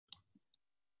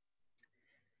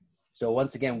So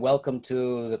once again, welcome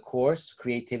to the course,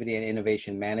 Creativity and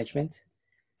Innovation Management.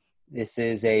 This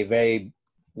is a very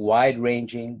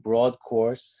wide-ranging, broad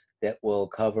course that will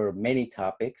cover many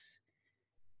topics.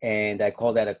 And I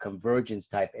call that a convergence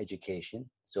type education.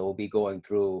 So we'll be going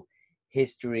through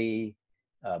history,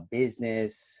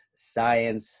 business,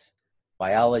 science,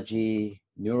 biology,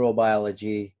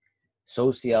 neurobiology,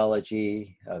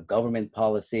 sociology, government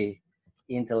policy,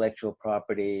 intellectual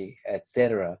property,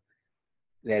 etc.,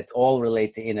 that all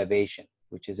relate to innovation,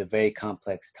 which is a very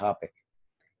complex topic.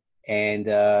 And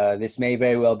this may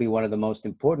very well be one of the most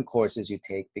important courses you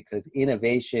take, because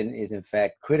innovation is in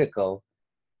fact critical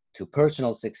to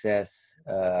personal success,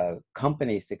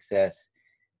 company success,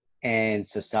 and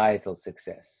societal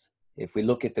success. If we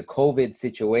look at the COVID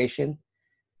situation,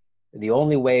 the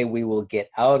only way we will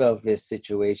get out of this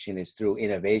situation is through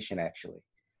innovation, actually.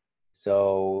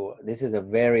 So this is a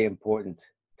very important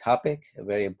topic, a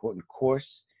very important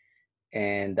course,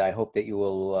 and I hope that you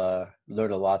will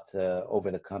learn a lot over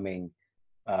the coming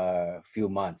few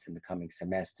months in the coming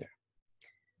semester.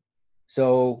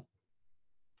 So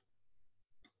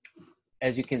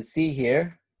as you can see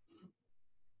here,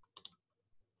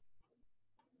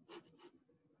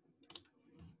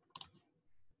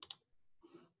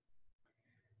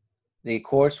 the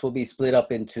course will be split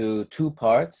up into two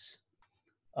parts,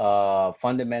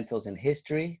 fundamentals and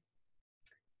history.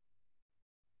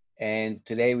 And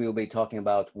today we will be talking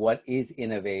about what is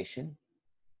innovation.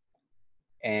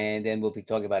 And then we'll be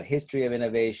talking about history of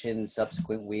innovation,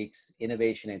 subsequent weeks,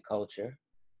 innovation and culture.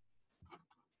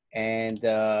 And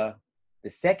the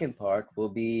second part will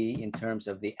be in terms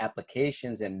of the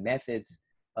applications and methods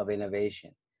of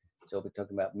innovation. So we'll be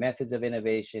talking about methods of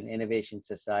innovation, innovation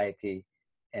society,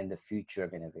 and the future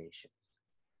of innovation.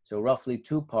 So roughly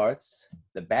two parts,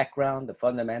 the background, the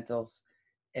fundamentals,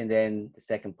 and then the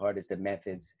second part is the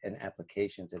methods and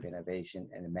applications of innovation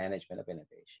and the management of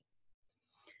innovation.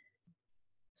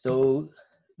 So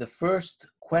the first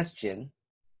question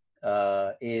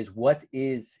is, what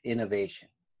is innovation?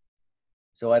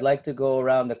 So I'd like to go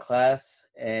around the class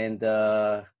and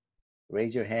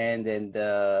raise your hand and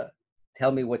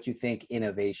tell me what you think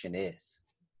innovation is.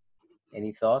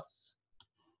 Any thoughts?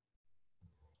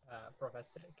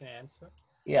 Professor, can I answer?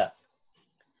 Yeah.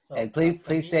 So, and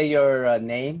please say your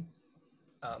name.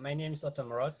 My name is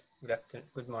Otomrod. Good afternoon.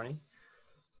 Good morning.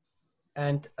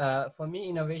 And for me,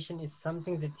 innovation is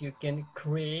something that you can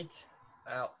create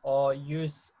or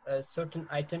use a certain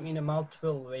item in a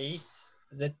multiple ways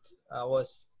that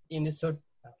was in a certain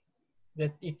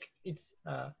that it's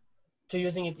to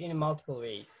using it in multiple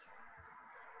ways.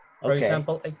 For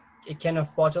example, a can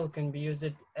of bottle can be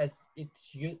used as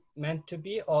it's meant to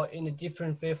be, or in a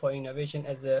different way for innovation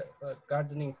as a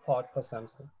gardening pot for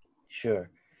something. Sure.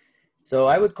 So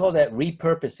I would call that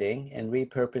repurposing, and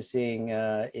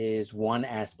repurposing is one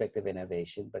aspect of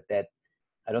innovation, but that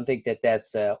I don't think that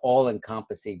that's an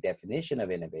all-encompassing definition of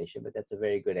innovation, but that's a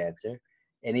very good answer.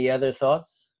 Any other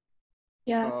thoughts?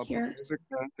 Yeah, here.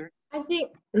 I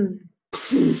think.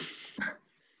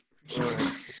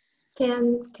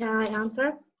 Can I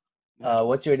answer?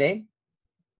 What's your name?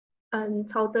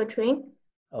 Cao Zechun.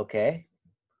 Okay.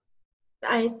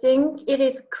 I think it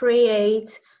is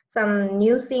create some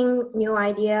new thing, new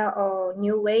idea, or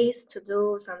new ways to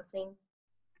do something.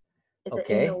 It's an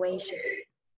innovation.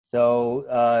 So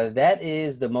that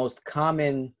is the most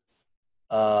common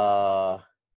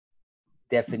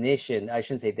definition. I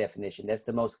shouldn't say definition. That's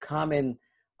the most common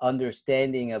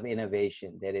understanding of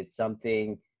innovation, that it's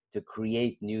something to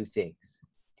create new things.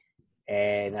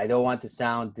 And I don't want to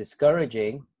sound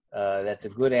discouraging. That's a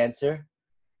good answer.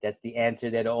 That's the answer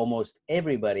that almost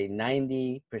everybody,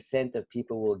 90% of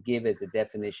people, will give as the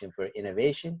definition for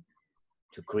innovation,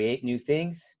 to create new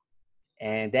things.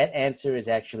 And that answer is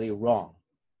actually wrong.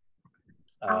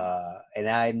 And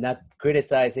I'm not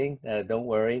criticizing, don't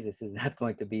worry, this is not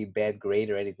going to be bad grade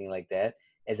or anything like that.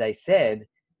 As I said,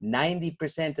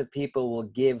 90% of people will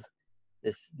give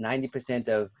this, 90%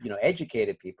 of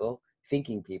educated people,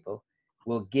 thinking people,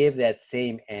 will give that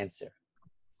same answer.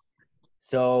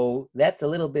 So that's a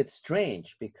little bit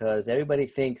strange, because everybody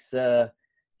thinks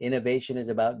innovation is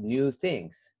about new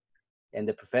things. And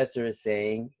the professor is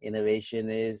saying innovation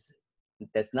is,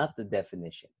 that's not the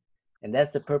definition. And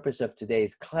that's the purpose of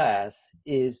today's class,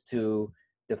 is to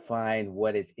define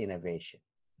what is innovation.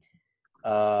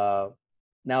 Now,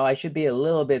 I should be a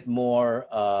little bit more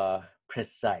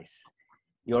precise.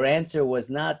 Your answer was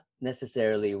not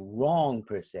necessarily wrong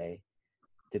per se.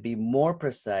 To be more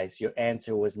precise, your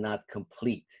answer was not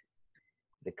complete.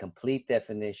 The complete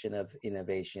definition of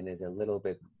innovation is a little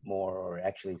bit more, or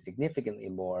actually significantly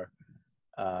more,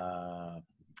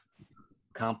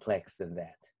 complex than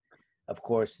that. Of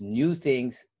course, new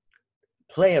things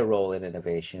play a role in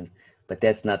innovation, but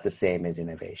that's not the same as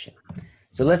innovation.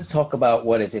 So let's talk about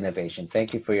what is innovation.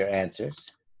 Thank you for your answers.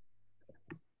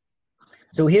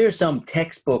 So here are some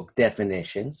textbook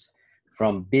definitions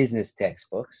from business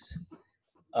textbooks.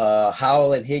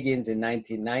 Howell and Higgins in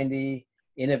 1990,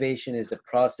 innovation is the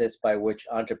process by which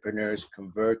entrepreneurs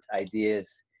convert ideas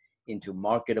into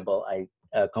marketable,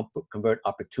 convert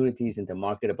opportunities into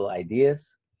marketable ideas.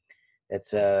 That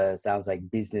sounds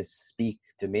like business speak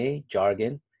to me,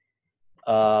 jargon.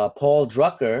 Paul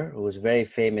Drucker, who was a very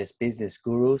famous business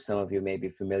guru, some of you may be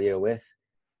familiar with,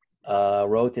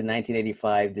 wrote in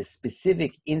 1985, the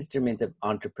specific instrument of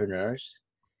entrepreneurs,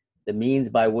 the means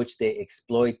by which they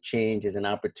exploit change as an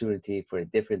opportunity for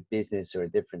a different business or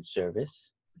a different service.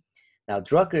 Now,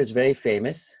 Drucker is very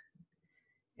famous,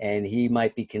 and he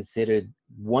might be considered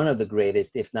one of the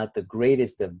greatest, if not the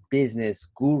greatest, of business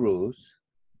gurus.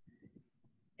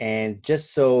 And just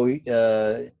so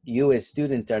you as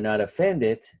students are not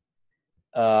offended,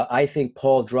 I think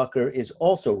Paul Drucker is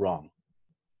also wrong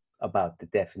about the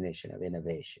definition of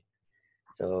innovation.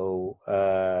 So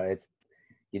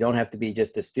you don't have to be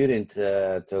just a student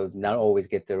to not always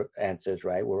get the answers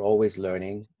right. We're always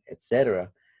learning, etc.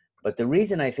 But the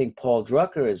reason I think Paul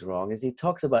Drucker is wrong is he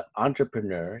talks about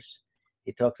entrepreneurs,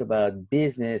 he talks about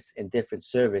business and different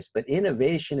service, but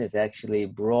innovation is actually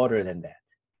broader than that.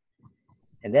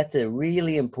 And that's a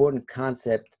really important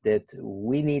concept that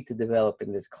we need to develop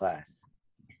in this class.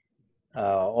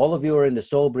 All of you are in the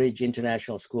Soulbridge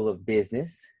International School of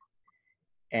Business.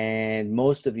 And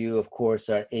most of you, of course,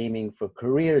 are aiming for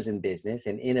careers in business,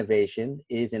 and innovation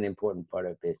is an important part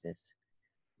of business.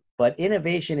 But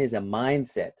innovation is a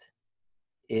mindset.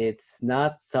 It's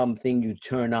not something you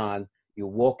turn on, you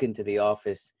walk into the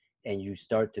office and you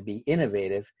start to be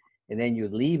innovative, and then you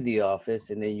leave the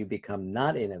office and then you become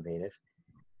not innovative.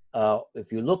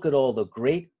 If you look at all the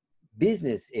great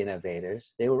business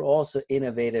innovators, they were also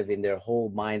innovative in their whole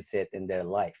mindset in their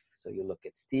life. So you look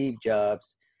at Steve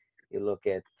Jobs, you look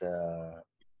at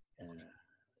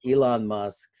Elon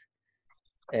Musk,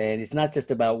 and it's not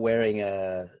just about wearing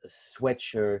a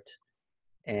sweatshirt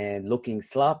and looking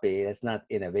sloppy. That's not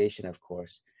innovation, of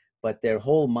course, but their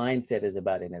whole mindset is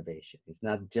about innovation. It's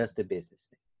not just a business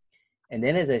thing. And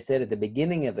then, as I said at the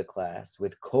beginning of the class,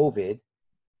 with COVID,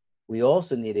 we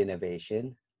also need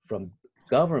innovation from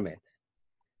government.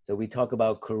 So we talk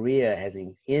about Korea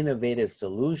having innovative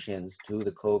solutions to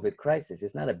the COVID crisis.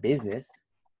 It's not a business.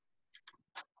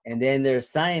 And then there's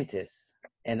scientists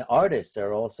and artists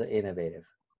are also innovative,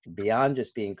 beyond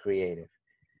just being creative.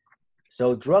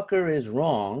 So Drucker is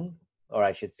wrong, or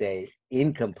I should say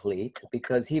incomplete,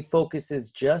 because he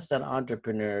focuses just on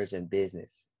entrepreneurs and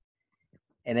business.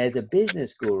 And as a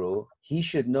business guru, he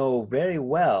should know very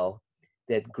well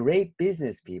that great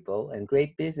business people and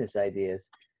great business ideas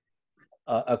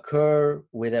occur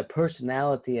with a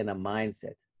personality and a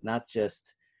mindset, not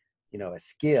just, a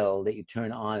skill that you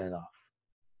turn on and off.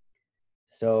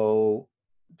 So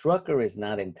Drucker is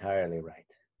not entirely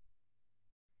right.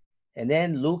 And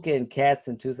then Luca and Katz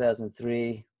in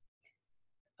 2003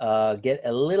 get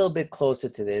a little bit closer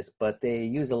to this, but they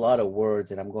use a lot of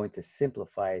words, and I'm going to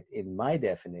simplify it in my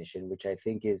definition, which I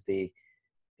think is the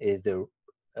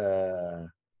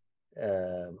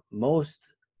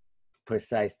most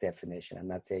precise definition. I'm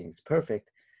not saying it's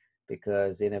perfect,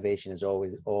 because innovation is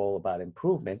always all about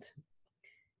improvement,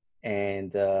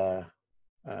 and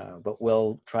but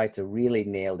we'll try to really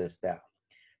nail this down.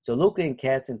 So Luca and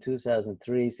Katz in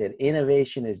 2003 said,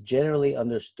 innovation is generally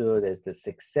understood as the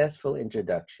successful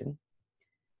introduction,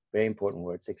 very important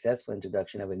word, successful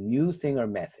introduction of a new thing or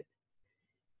method.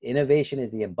 Innovation is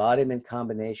the embodiment,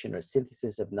 combination, or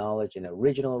synthesis of knowledge in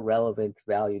original, relevant,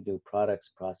 valued new products,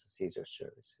 processes, or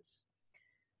services.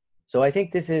 So I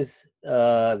think this is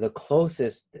the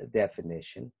closest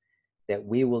definition that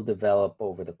we will develop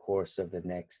over the course of the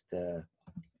next,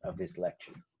 of this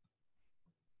lecture.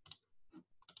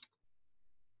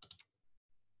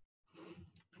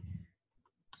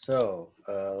 So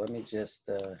let me just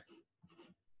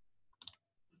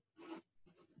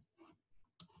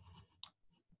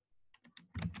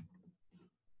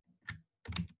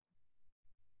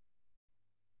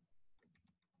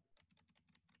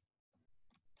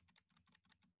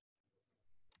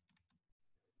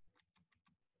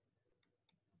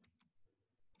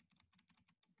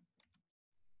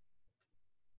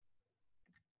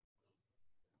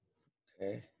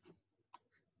okay.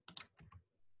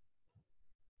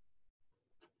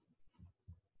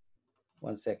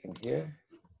 One second here.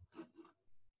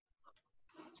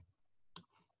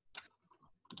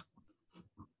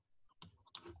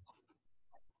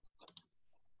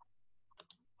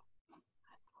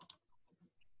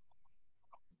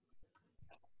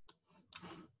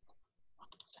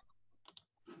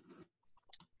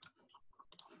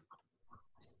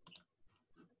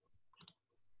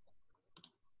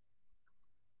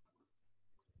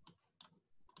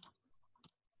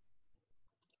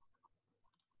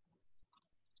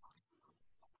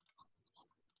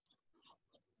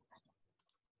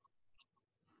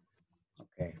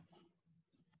 Okay.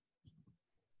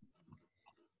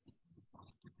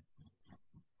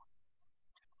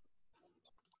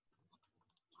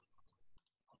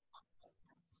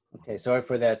 Okay, sorry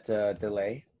for that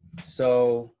delay.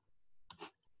 So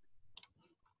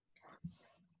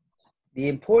the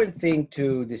important thing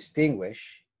to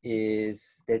distinguish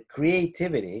is that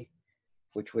creativity,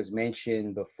 which was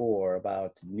mentioned before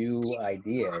about new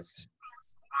ideas,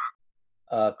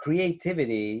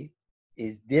 creativity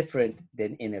is different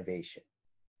than innovation.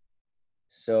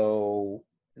 So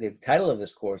the title of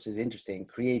this course is interesting,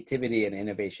 Creativity and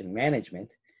Innovation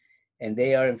Management, and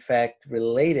they are in fact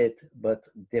related but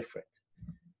different.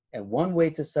 And one way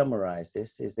to summarize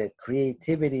this is that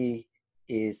creativity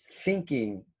is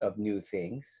thinking of new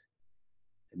things,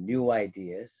 new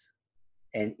ideas,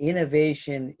 and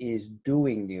innovation is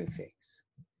doing new things.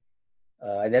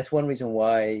 And that's one reason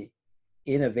why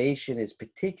innovation is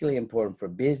particularly important for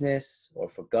business or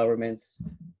for governments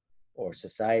or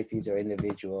societies or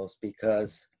individuals,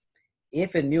 because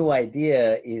if a new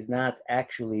idea is not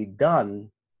actually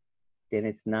done, then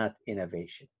it's not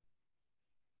innovation.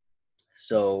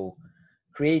 So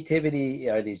creativity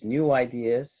are these new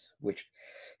ideas, which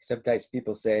sometimes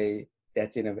people say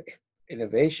that's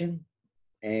innovation,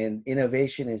 and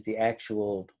innovation is the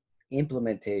actual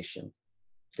implementation,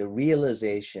 the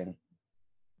realization,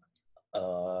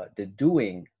 the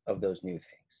doing of those new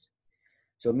things.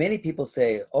 So many people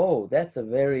say, oh, that's a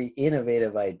very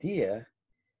innovative idea.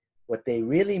 What they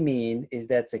really mean is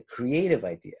that's a creative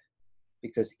idea.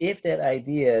 Because if that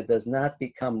idea does not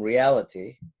become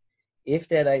reality, if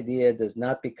that idea does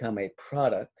not become a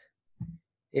product,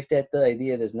 if that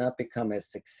idea does not become a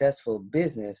successful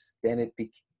business, then it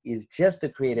is just a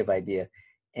creative idea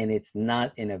and it's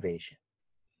not innovation.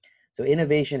 So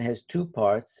innovation has two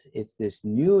parts. It's this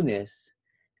newness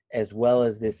as well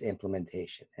as this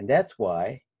implementation. And that's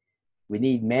why we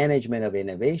need management of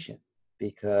innovation,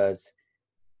 because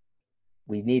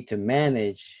we need to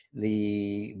manage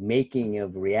the making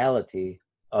of reality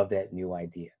of that new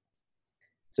idea.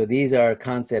 So these are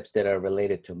concepts that are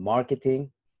related to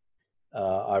marketing,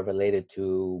 are related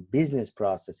to business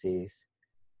processes,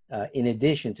 in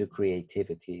addition to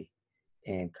creativity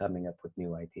and coming up with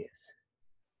new ideas.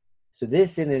 So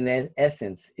this, in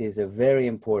essence, is a very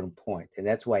important point. And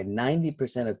that's why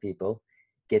 90% of people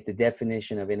get the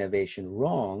definition of innovation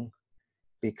wrong,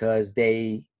 because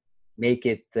they make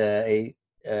it, they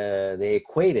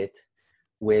equate it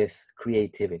with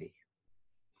creativity.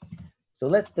 So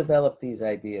let's develop these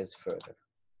ideas further.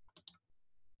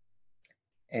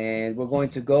 And we're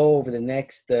going to go over the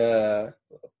next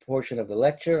portion of the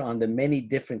lecture on the many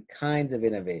different kinds of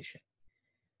innovation.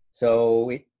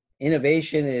 So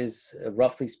innovation is,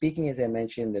 roughly speaking, as I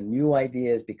mentioned, the new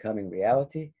ideas becoming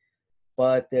reality,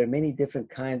 but there are many different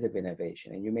kinds of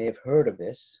innovation, and you may have heard of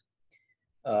this.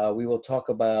 We will talk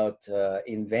about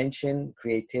invention,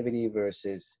 creativity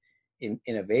versus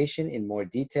innovation in more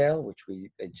detail, which we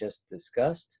just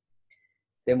discussed.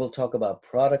 Then we'll talk about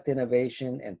product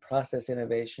innovation and process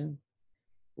innovation.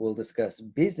 We'll discuss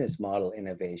business model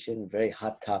innovation, very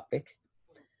hot topic.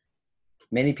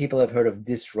 Many people have heard of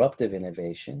disruptive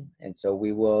innovation, and so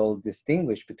we will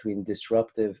distinguish between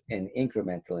disruptive and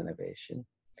incremental innovation.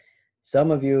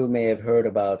 Some of you may have heard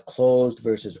about closed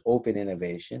versus open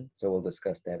innovation, so we'll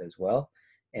discuss that as well.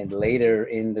 And later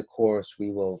in the course,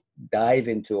 we will dive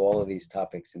into all of these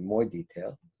topics in more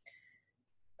detail.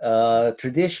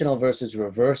 Traditional versus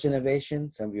reverse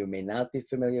innovation, some of you may not be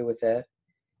familiar with that.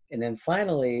 And then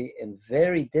finally, and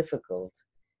very difficult,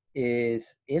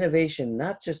 is innovation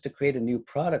not just to create a new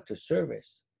product or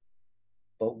service,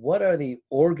 but what are the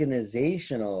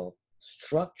organizational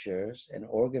structures and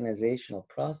organizational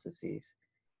processes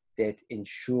that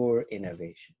ensure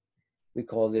innovation. We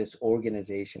call this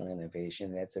organizational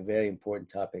innovation. That's a very important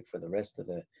topic for the rest of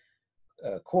the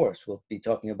course. We'll be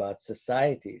talking about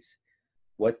societies.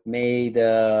 What made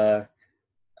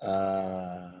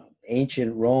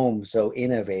ancient Rome so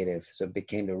innovative, so it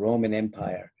became the Roman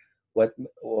Empire? What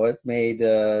made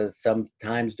some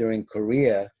times during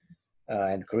Korea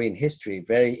and Korean history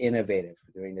very innovative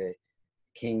during the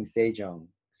King Sejong?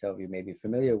 Some of you may be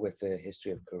familiar with the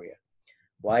history of Korea.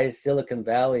 Why is Silicon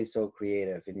Valley so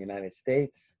creative in the United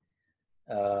States?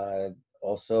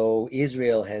 Also,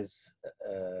 Israel has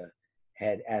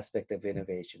had aspect of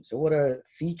innovation. So what are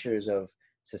features of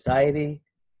society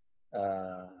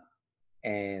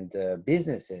and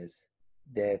businesses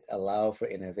that allow for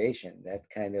innovation? That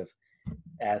kind of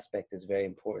aspect is very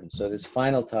important. So this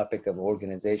final topic of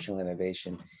organizational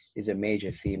innovation is a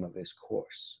major theme of this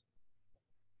course.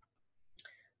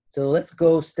 So let's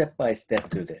go step by step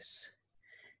through this.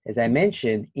 As I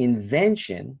mentioned,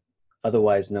 invention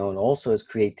otherwise known also as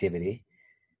creativity,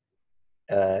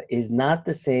 is not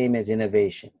the same as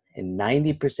innovation. And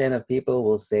 90% of people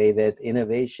will say that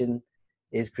innovation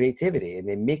is creativity, and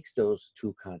they mix those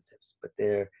two concepts, but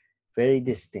they're very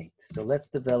distinct. So let's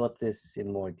develop this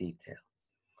in more detail.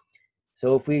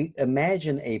 So if we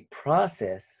imagine a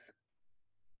process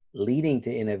leading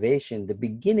to innovation, the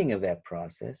beginning of that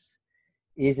process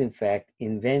is in fact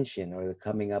invention, or the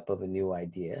coming up of a new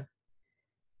idea.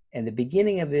 And the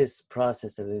beginning of this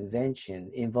process of invention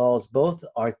involves both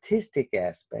artistic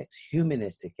aspects,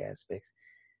 humanistic aspects,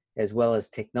 as well as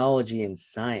technology and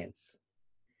science.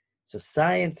 So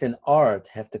science and art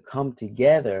have to come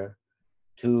together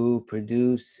to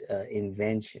produce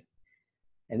invention.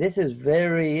 And this is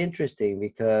very interesting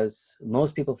because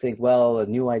most people think, well, a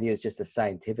new idea is just a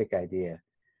scientific idea.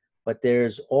 But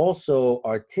there's also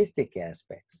artistic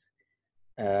aspects.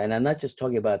 And I'm not just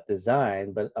talking about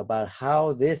design, but about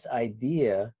how this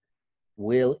idea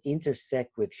will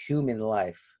intersect with human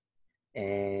life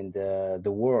and the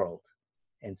world.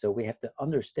 And so we have to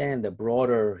understand the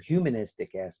broader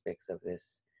humanistic aspects of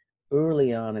this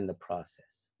early on in the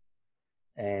process.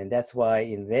 And that's why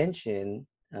invention,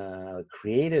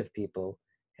 creative people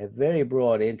have very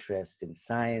broad interests in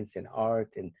science and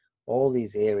art and all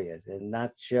these areas, and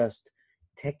not just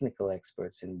technical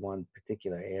experts in one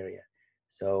particular area.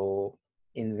 So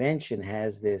invention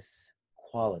has this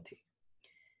quality.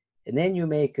 And then you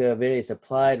make various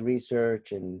applied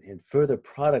research and further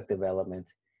product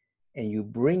development, and you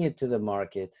bring it to the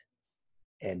market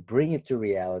and bring it to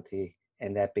reality,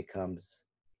 and that becomes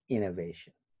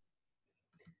innovation.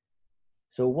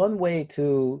 So one way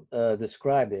to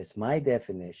describe this, my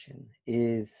definition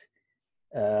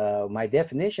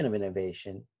of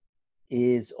innovation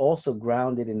is also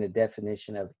grounded in the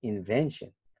definition of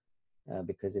invention,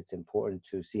 because it's important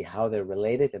to see how they're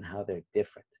related and how they're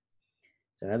different.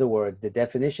 So in other words, the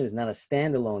definition is not a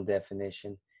standalone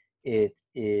definition. It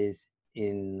is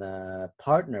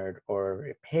partnered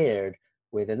or paired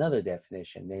with another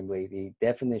definition, namely the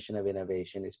definition of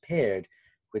innovation is paired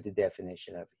with the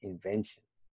definition of invention.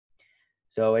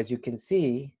 So as you can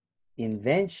see,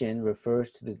 invention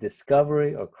refers to the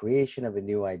discovery or creation of a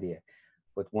new idea.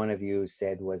 What one of you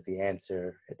said was the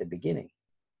answer at the beginning.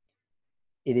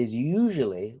 It is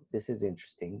usually, this is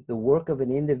interesting, the work of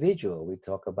an individual. We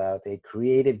talk about a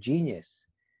creative genius,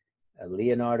 a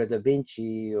Leonardo da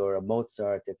Vinci or a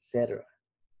Mozart, etc.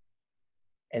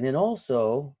 And then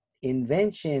also,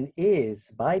 invention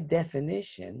is, by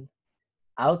definition,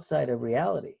 outside of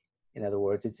reality. In other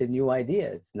words, it's a new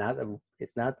idea. It's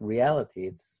not reality.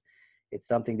 It's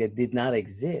something that did not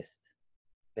exist.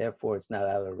 Therefore, it's not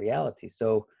out of reality.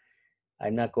 So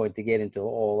I'm not going to get into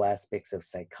all aspects of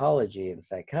psychology and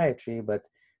psychiatry, but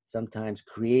sometimes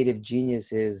creative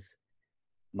geniuses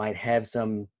might have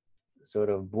some sort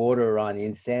of border on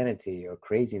insanity or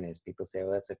craziness. People say,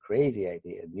 well, that's a crazy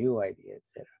idea, a new idea,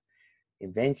 etc.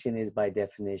 Invention is by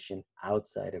definition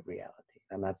outside of reality.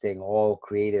 I'm not saying all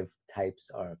creative types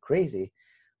are crazy,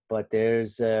 but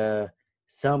there's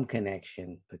some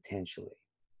connection potentially.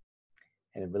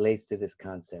 And it relates to this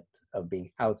concept of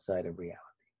being outside of reality.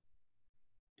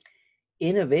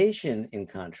 Innovation, in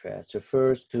contrast,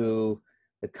 refers to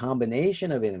the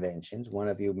combination of inventions, one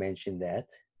of you mentioned that,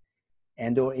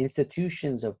 and or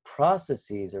institutions of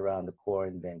processes around the core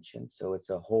invention. So it's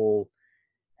a whole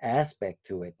aspect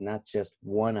to it, not just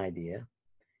one idea.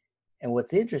 And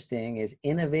what's interesting is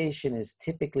innovation is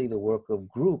typically the work of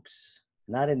groups,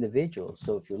 not individuals.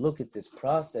 So if you look at this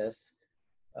process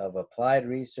of applied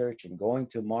research and going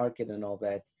to market and all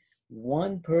that,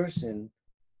 one person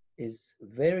is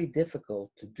very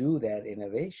difficult to do that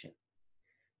innovation.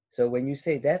 So when you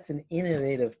say that's an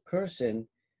innovative person,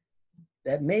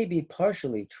 that may be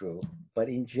partially true, but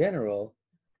in general,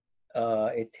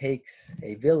 it takes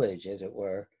a village, as it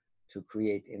were, to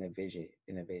create innovation.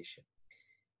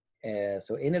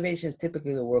 So innovation is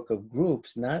typically the work of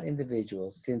groups, not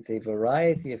individuals, since a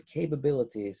variety of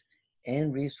capabilities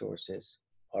and resources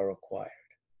are required.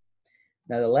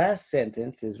 Now, the last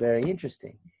sentence is very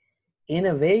interesting.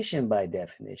 Innovation, by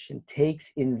definition,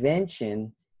 takes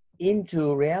invention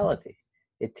into reality.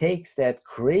 It takes that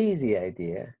crazy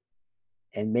idea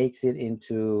and makes it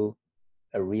into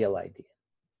a real idea.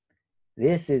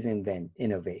 This is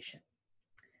innovation.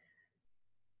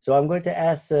 So I'm going to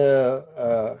ask,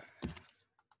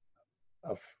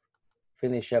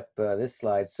 finish up this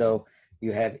slide. So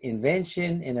you have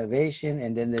invention, innovation,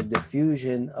 and then the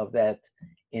diffusion of that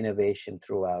innovation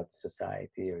throughout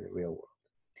society or the real world.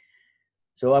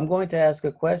 So I'm going to ask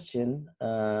a question.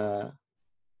 All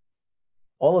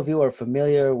of you are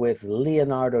familiar with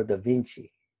Leonardo da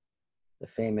Vinci, the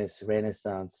famous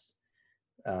Renaissance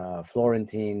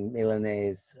Florentine,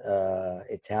 Milanese,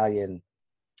 Italian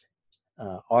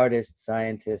artists,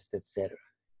 scientists, etc.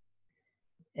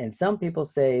 And some people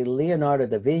say Leonardo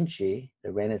da Vinci,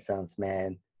 the Renaissance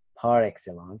man par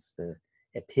excellence, the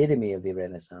epitome of the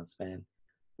Renaissance man,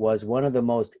 was one of the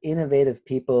most innovative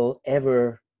people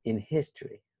ever in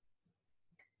history.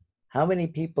 How many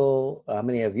people, how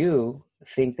many of you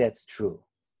think that's true?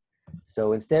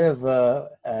 So instead of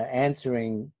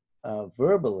answering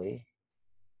verbally,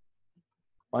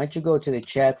 why don't you go to the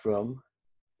chat room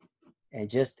and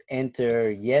just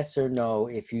enter yes or no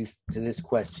if you to this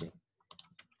question.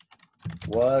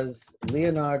 Was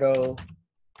Leonardo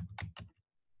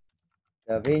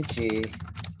da Vinci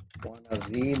one of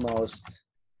the most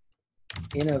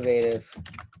innovative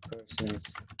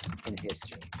persons in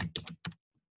history?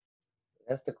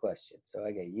 That's the question. So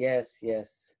I get yes,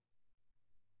 yes,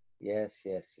 yes,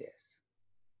 yes, yes.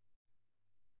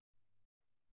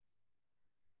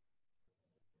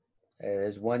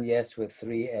 There's one yes with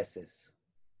 3 S's.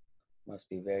 Must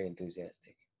be very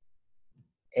enthusiastic.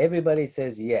 Everybody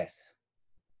says yes.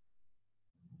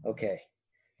 Okay.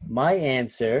 My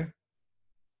answer,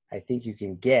 I think you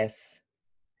can guess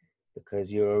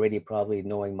because you're already probably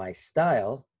knowing my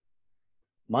style.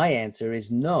 My answer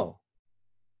is no.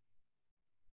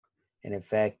 And in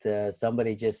fact,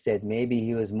 somebody just said maybe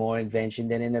he was more invention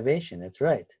than innovation. That's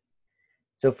right.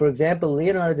 So for example,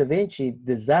 Leonardo da Vinci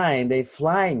designed a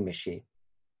flying machine.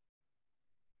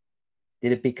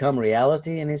 Did it become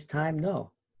reality in his time?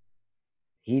 No.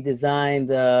 He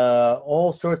designed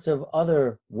all sorts of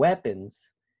other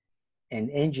weapons and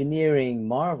engineering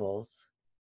marvels.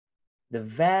 The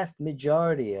vast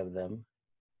majority of them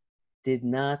did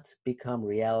not become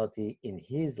reality in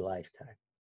his lifetime.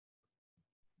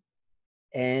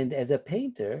 And as a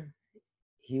painter,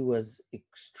 he was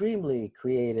extremely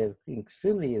creative,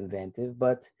 extremely inventive,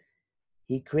 but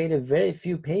he created very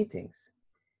few paintings.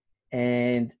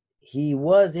 And he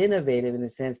was innovative in the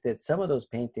sense that some of those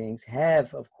paintings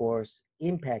have, of course,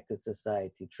 impacted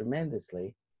society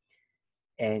tremendously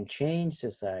and changed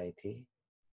society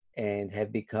and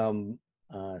have become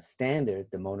standard,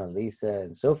 the Mona Lisa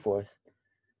and so forth.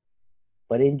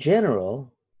 But in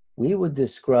general, we would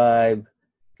describe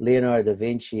Leonardo da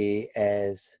Vinci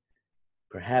as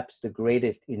perhaps the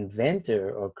greatest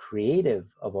inventor or creative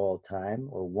of all time,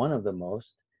 or one of the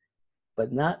most,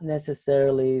 but not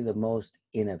necessarily the most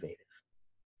innovative.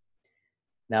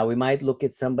 Now, we might look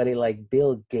at somebody like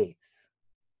Bill Gates,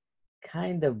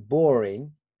 kind of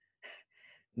boring,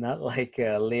 not like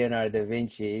Leonardo da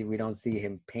Vinci. We don't see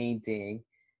him painting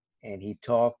and he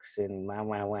talks and wah,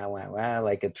 wah, wah, wah, wah,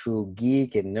 like a true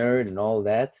geek and nerd and all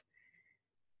that.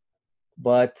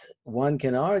 But one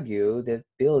can argue that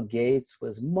Bill Gates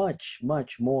was much,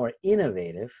 much more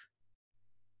innovative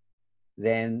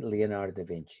than Leonardo da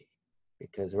Vinci.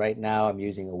 Because right now I'm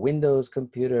using a Windows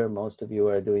computer. Most of you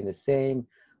are doing the same.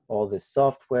 All this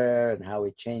software and how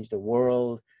it changed the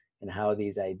world and how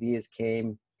these ideas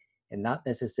came. And not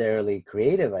necessarily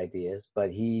creative ideas,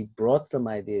 but he brought some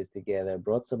ideas together,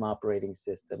 brought some operating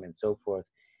system and so forth,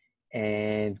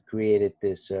 and created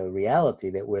this reality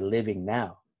that we're living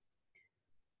now.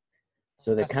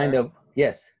 So the kind of,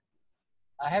 yes.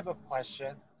 I have a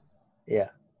question. Yeah.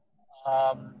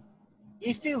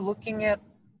 If you're looking at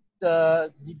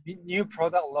the new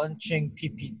product launching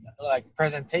like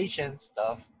presentation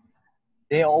stuff,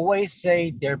 they always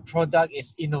say their product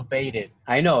is innovative.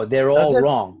 I know, they're all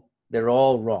wrong. They're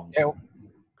all wrong.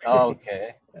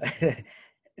 Okay.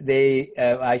 They,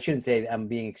 I shouldn't say I'm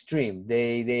being extreme.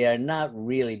 They are not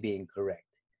really being correct.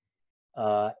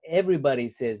 Everybody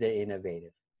says they're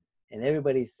innovative. And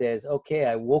everybody says, okay,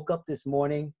 I woke up this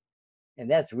morning and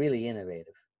that's really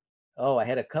innovative. Oh, I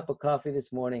had a cup of coffee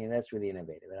this morning and that's really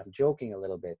innovative. And I'm joking a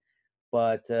little bit,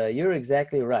 but you're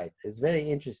exactly right. It's very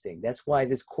interesting. That's why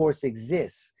this course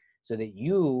exists, so that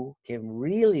you can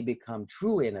really become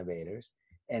true innovators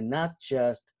and not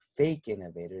just fake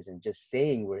innovators and just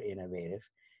saying we're innovative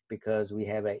because we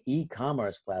have an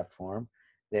e-commerce platform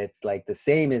that's like the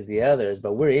same as the others,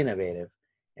 but we're innovative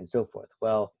and so forth.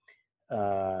 Well,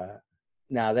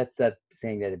 now that's not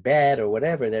saying that it's bad or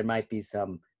whatever. There might be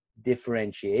some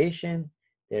differentiation.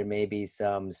 There may be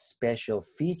some special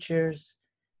features,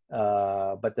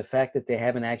 but the fact that they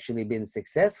haven't actually been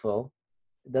successful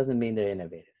doesn't mean they're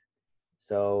innovative.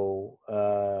 So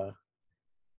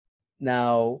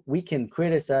now we can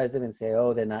criticize them and say,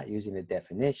 oh, they're not using the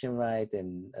definition right,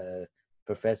 and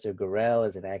Professor Gorel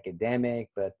is an academic,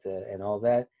 but and all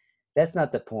that. That's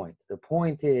not the point. The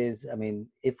point is, I mean,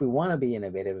 if we want to be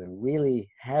innovative and really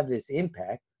have this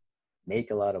impact,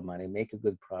 make a lot of money, make a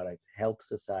good product, help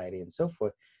society and so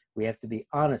forth, we have to be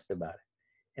honest about it.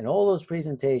 And all those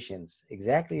presentations,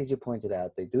 exactly as you pointed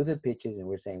out, they do the pitches and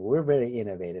we're saying we're very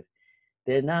innovative.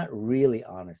 They're not really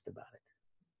honest about it.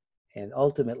 And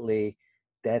ultimately,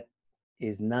 that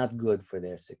is not good for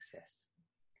their success.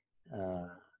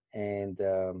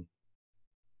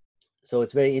 So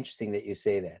it's very interesting that you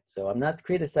say that. So I'm not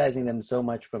criticizing them so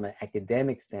much from an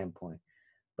academic standpoint,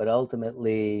 but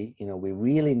ultimately, you know, we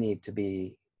really need to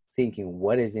be thinking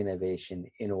what is innovation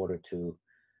in order to,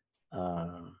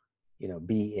 you know,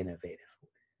 be innovative.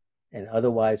 And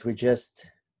otherwise, we're just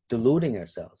deluding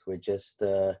ourselves. We're just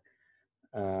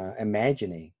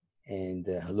imagining and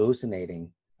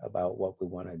hallucinating about what we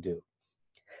want to do.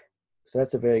 So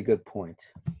that's a very good point.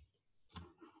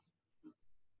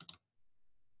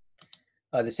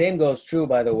 The same goes true,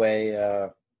 by the way,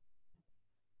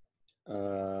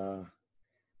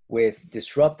 with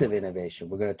disruptive innovation.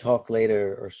 We're going to talk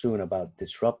later or soon about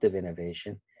disruptive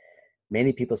innovation.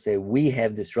 Many people say we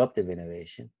have disruptive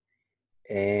innovation.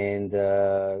 And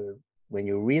when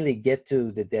you really get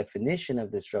to the definition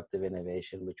of disruptive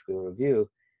innovation, which we'll review,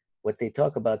 what they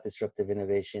talk about disruptive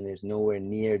innovation is nowhere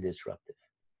near disruptive.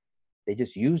 They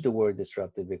just use the word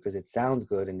disruptive because it sounds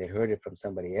good and they heard it from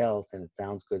somebody else and it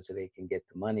sounds good so they can get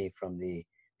the money from the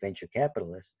venture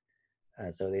capitalist.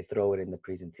 So they throw it in the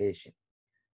presentation.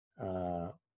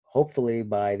 Hopefully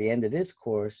by the end of this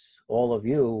course, all of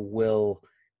you will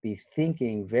be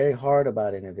thinking very hard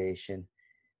about innovation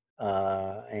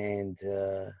and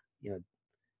you know,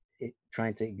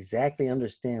 trying to exactly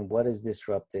understand what is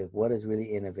disruptive, what is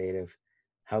really innovative,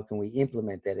 how can we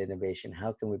implement that innovation,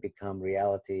 how can we become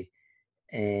reality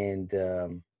and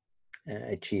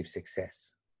achieve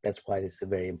success. That's why this is a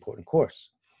very important course.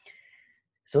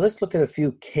 So let's look at a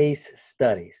few case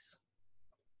studies.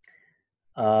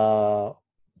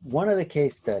 One of the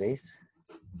case studies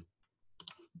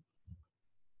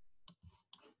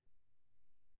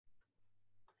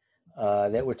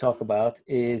that we're talking about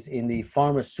is in the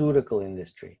pharmaceutical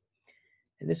industry.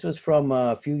 And this was from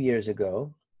a few years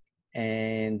ago,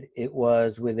 and it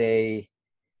was with a,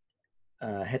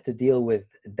 had to deal with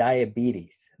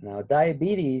diabetes. Now,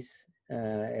 diabetes,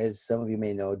 as some of you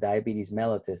may know, diabetes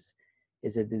mellitus,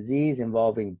 is a disease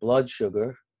involving blood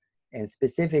sugar and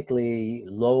specifically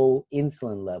low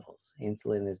insulin levels.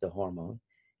 Insulin is the hormone.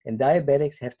 And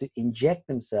diabetics have to inject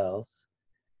themselves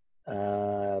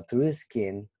through the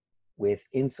skin with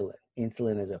insulin.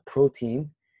 Insulin is a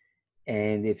protein,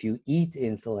 and if you eat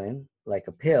insulin like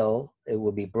a pill, it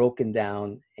will be broken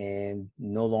down and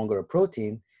no longer a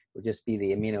protein, it will just be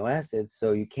the amino acids.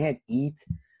 So you can't eat,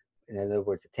 in other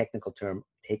words, the technical term,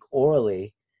 take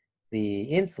orally the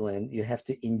insulin, you have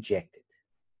to inject it.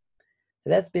 So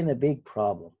that's been a big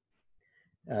problem.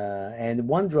 And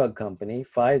one drug company,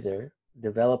 Pfizer,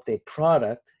 developed a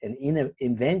product, an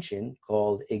invention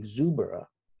called Exubera.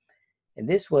 And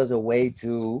this was a way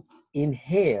to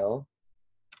inhale,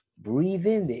 breathe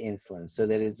in the insulin so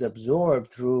that it's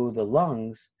absorbed through the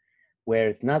lungs where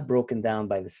it's not broken down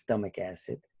by the stomach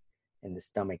acid and the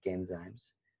stomach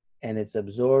enzymes. And it's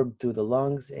absorbed through the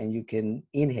lungs and you can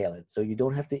inhale it. So you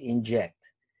don't have to inject.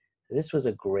 This was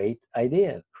a great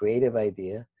idea, creative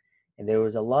idea. And there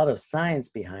was a lot of science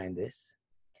behind this.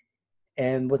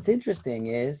 And what's interesting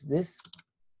is this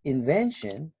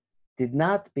invention did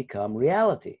not become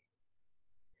reality.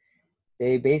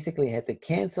 They basically had to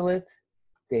cancel it.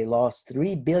 They lost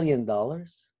 $3 billion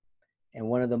and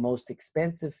one of the most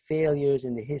expensive failures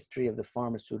in the history of the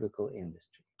pharmaceutical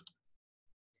industry.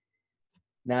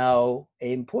 Now, an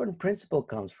important principle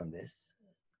comes from this,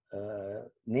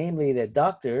 namely that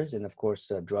doctors and of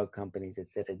course drug companies,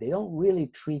 etc., they don't really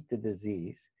treat the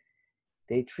disease.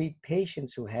 They treat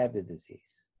patients who have the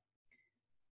disease.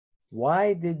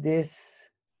 Why did this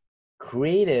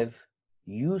creative,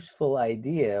 useful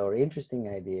idea or interesting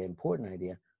idea, important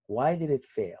idea, why did it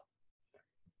fail?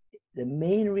 The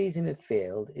main reason it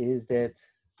failed is that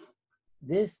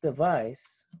this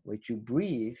device, which you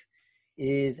breathe,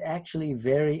 is actually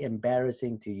very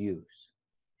embarrassing to use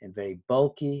and very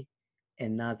bulky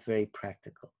and not very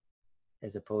practical,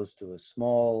 as opposed to a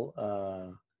small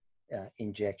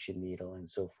injection needle and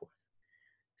so forth.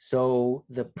 So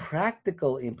the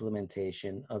practical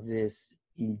implementation of this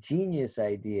ingenious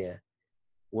idea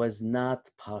was not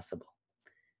possible.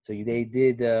 So they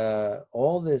did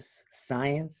all this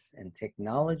science and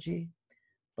technology,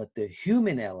 but the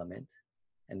human element,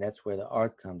 and that's where the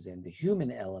art comes in, the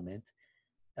human element,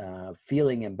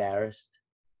 feeling embarrassed,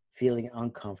 feeling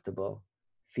uncomfortable,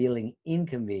 feeling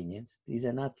inconvenienced. These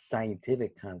are not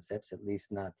scientific concepts, at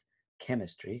least not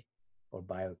chemistry or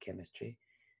biochemistry.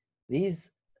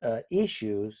 These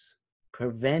issues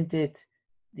prevented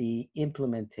the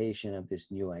implementation of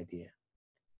this new idea.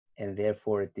 and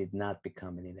therefore it did not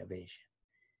become an innovation.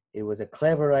 It was a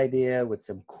clever idea with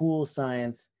some cool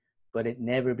science, but it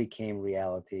never became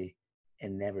reality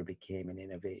and never became an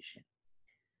innovation.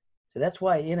 So that's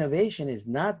why innovation is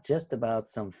not just about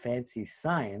some fancy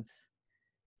science.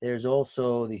 There's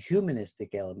also the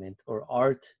humanistic element or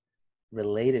art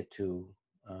related to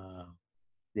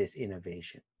this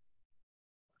innovation.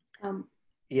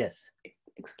 Yes.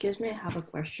 Excuse me, I have a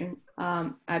question.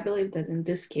 I believe that in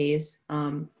this case,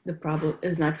 the problem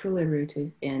is not really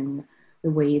rooted in the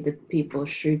way that people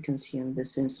should consume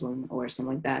this insulin or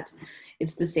something like that.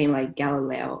 It's the same like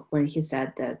Galileo when he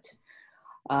said that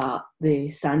the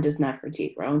sun does not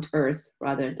rotate around Earth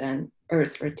rather than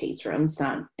Earth rotates around the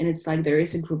sun. And it's like there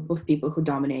is a group of people who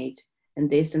dominate and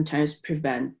they sometimes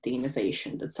prevent the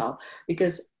innovation, that's all.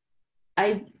 Because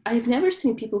I've never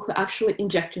seen people who actually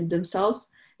injected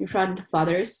themselves in front of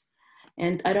others.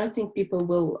 And I don't think people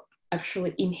will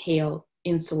actually inhale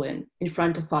insulin in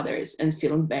front of others and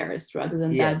feel embarrassed. Rather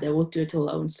than that, they will do it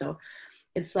alone. So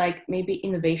it's like maybe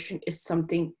innovation is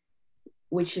something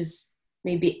which is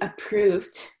maybe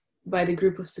approved by the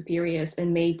group of superiors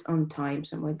and made on time,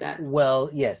 something like that. Well,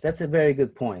 yes, that's a very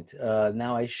good point.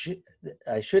 Now I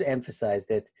should emphasize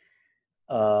that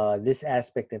this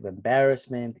aspect of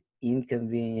embarrassment,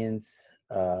 inconvenience,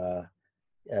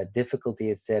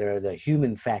 difficulty, etc., the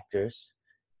human factors,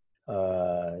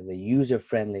 the user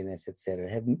friendliness,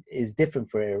 etc., is different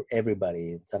for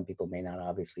everybody. Some people may not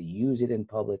obviously use it in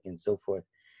public and so forth.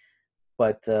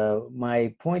 But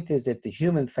my point is that the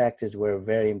human factors were a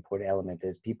very important element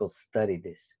as people study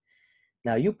this.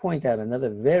 Now, you point out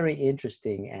another very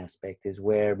interesting aspect is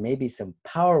where maybe some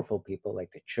powerful people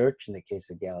like the church in the case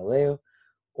of Galileo,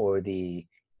 or the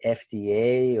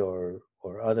FDA or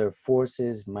other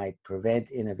forces might prevent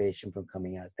innovation from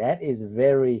coming out. That is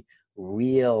very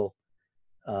real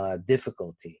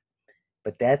difficulty.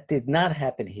 But that did not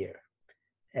happen here.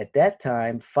 At that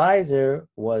time, Pfizer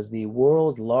was the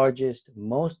world's largest,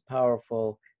 most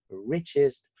powerful,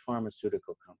 richest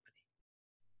pharmaceutical company.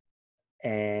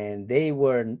 And they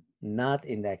were not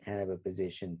in that kind of a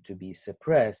position to be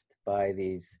suppressed by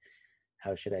these,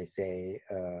 how should I say,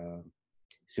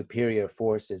 superior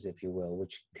forces, if you will,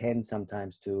 which tend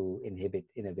sometimes to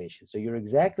inhibit innovation. So you're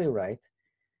exactly right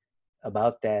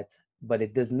about that, but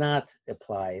it does not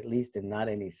apply, at least in not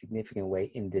any significant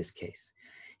way in this case.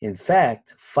 In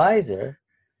fact, Pfizer,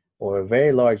 or a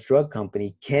very large drug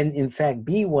company, can in fact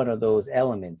be one of those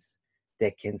elements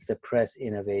that can suppress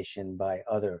innovation by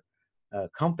other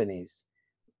companies,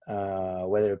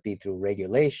 whether it be through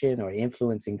regulation or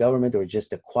influencing government or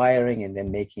just acquiring and then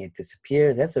making it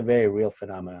disappear. That's a very real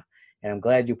phenomena. And I'm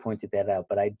glad you pointed that out.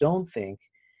 But I don't think,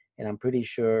 and I'm pretty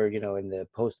sure, you know, in the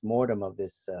post-mortem of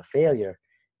this failure,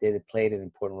 that it played an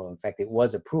important role. In fact, it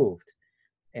was approved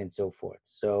and so forth.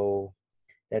 So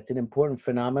that's an important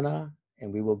phenomena,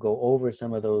 and we will go over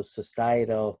some of those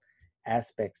societal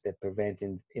aspects that prevent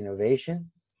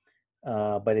innovation,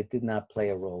 but it did not play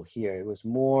a role here. It was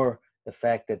more the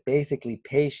fact that basically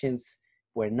patients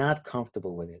were not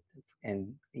comfortable with it,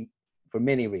 and for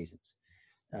many reasons,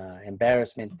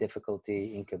 embarrassment,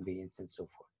 difficulty, inconvenience, and so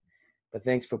forth. But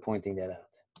thanks for pointing that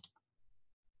out.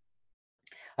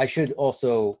 I should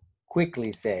also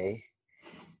quickly say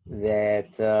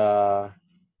that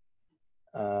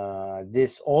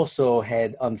this also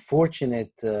had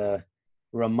unfortunate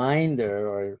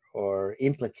reminder or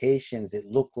implications. It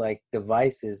looked like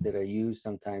devices that are used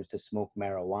sometimes to smoke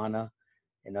marijuana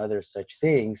and other such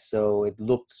things. So it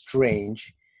looked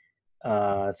strange.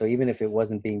 So even if it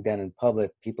wasn't being done in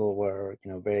public, people were,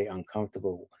 you know, very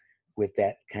uncomfortable with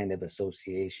that kind of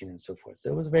association and so forth.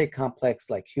 So it was very complex,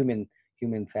 like human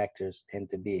factors tend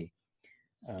to be.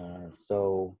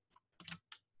 So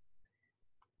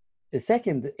the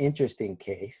second interesting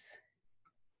case,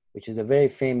 which is a very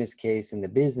famous case in the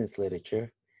business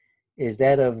literature, is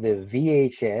that of the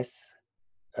VHS,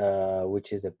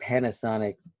 which is a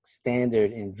Panasonic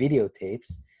standard in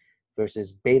videotapes,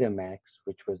 versus Betamax,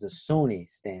 which was the Sony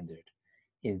standard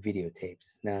in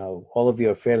videotapes. Now, all of you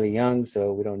are fairly young,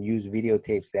 so we don't use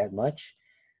videotapes that much.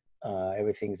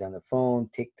 Everything's on the phone,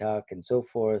 TikTok, and so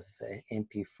forth,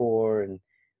 MP4 and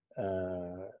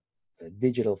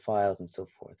digital files and so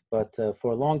forth. But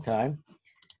for a long time,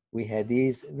 we had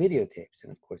these videotapes,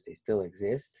 and of course they still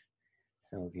exist.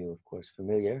 Some of you, of course,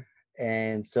 familiar.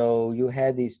 And so you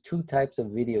had these two types of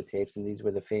videotapes, and these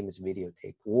were the famous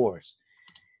videotape wars.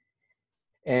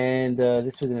 And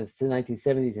this was in the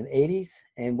 1970s and 80s.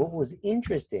 And what was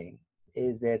interesting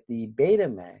is that the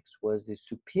Betamax was the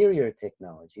superior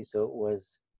technology. So it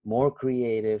was more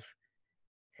creative,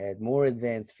 had more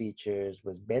advanced features,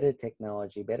 was better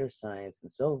technology, better science,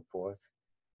 and so forth.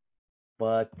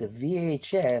 but the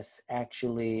VHS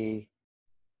actually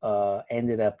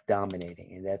ended up dominating.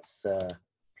 And that's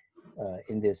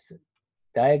in this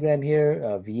diagram here,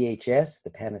 VHS, the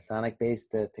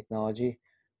Panasonic-based technology,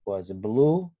 was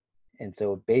blue. And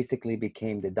so it basically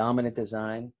became the dominant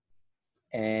design.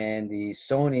 And the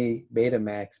Sony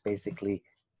Betamax basically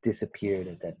disappeared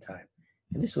at that time.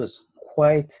 And this was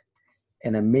quite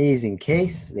an amazing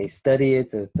case. They study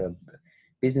it at the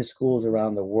business schools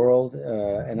around the world.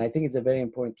 And I think it's a very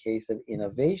important case of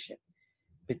innovation,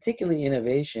 particularly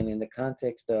innovation in the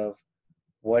context of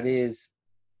what is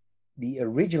the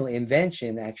original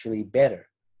invention actually better,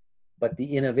 but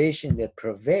the innovation that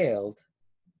prevailed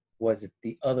was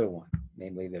the other one,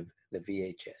 namely the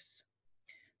VHS.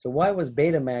 So why was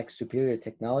Betamax superior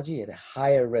technology? At a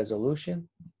higher resolution,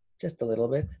 just a little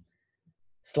bit,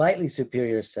 slightly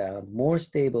superior sound, more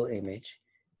stable image,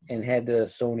 and had the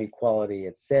Sony quality,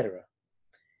 etc.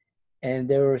 And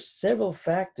there were several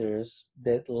factors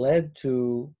that led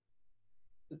to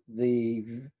the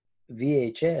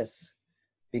VHS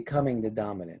becoming the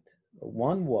dominant.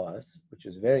 One was, which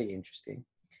was very interesting,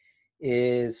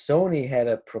 is Sony had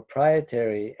a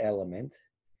proprietary element,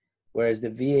 whereas the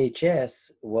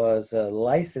VHS was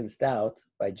licensed out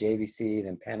by JVC,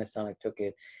 and Panasonic took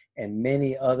it, and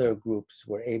many other groups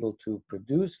were able to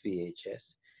produce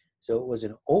VHS. So it was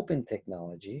an open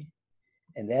technology,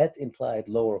 and that implied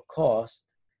lower cost.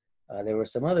 There were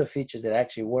some other features that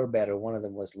actually were better. One of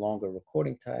them was longer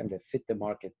recording time that fit the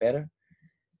market better.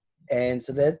 And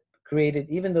so that created,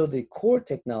 even though the core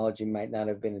technology might not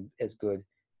have been as good,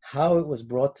 how it was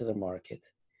brought to the market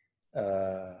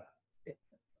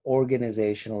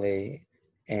organizationally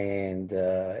and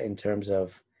in terms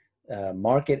of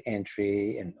market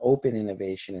entry and open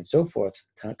innovation and so forth,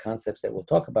 concepts that we'll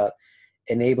talk about,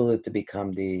 enable it to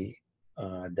become the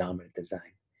dominant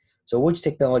design. So which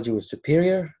technology was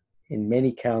superior? In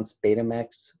many counts,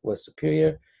 Betamax was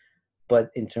superior,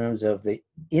 but in terms of the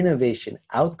innovation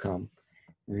outcome,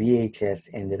 VHS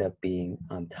ended up being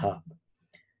on top.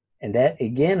 And that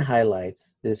again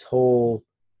highlights this whole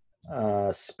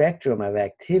spectrum of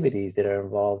activities that are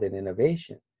involved in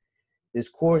innovation. This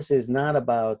course is not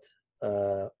about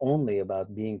only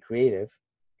about being creative.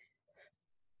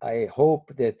 I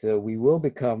hope that we will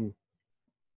become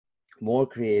more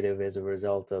creative as a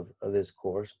result of this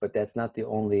course, but that's not the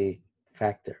only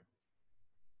factor.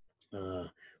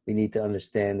 We need to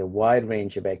understand the wide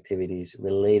range of activities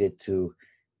related to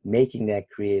making that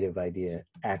creative idea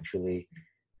actually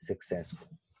successful.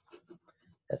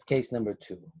 That's case number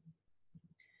 2.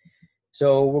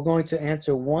 So we're going to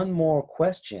answer one more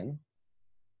question,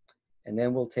 and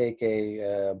then we'll take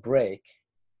a break.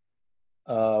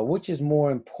 Which is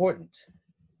more important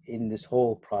in this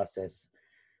whole process?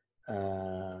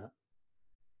 Or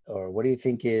what do you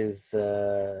think is,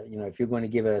 if you're going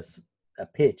to give us a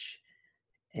pitch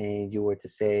and you were to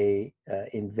say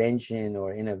invention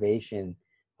or innovation,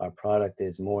 our product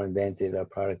is more inventive, our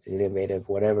product is innovative,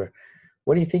 whatever.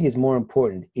 What do you think is more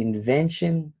important,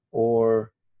 invention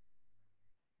or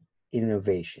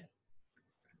innovation?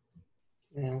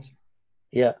 Yes.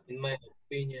 Yeah. In my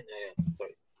opinion,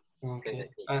 sorry. Okay.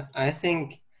 I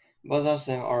think both of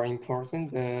them are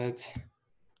important, but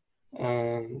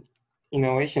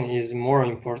innovation is more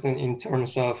important in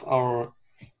terms of our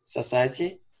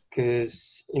society,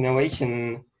 because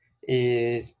innovation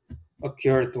is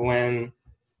occurred when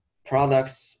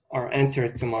products are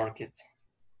entered to market.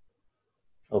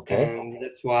 Okay. And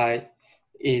that's why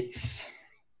it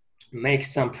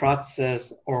makes some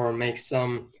process or makes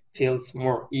some fields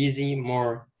more easy,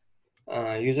 more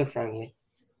user-friendly.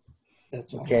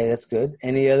 That's why. Okay, that's good.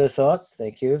 Any other thoughts?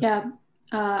 Thank you. Yeah,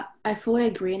 I fully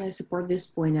agree and I support this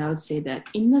point. I would say that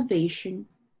innovation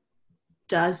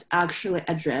does actually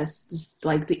address this,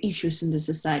 like the issues in the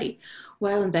society,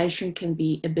 while invention can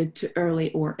be a bit too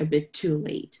early or a bit too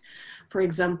late. For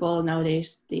example,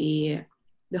 nowadays the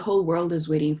whole world is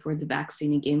waiting for the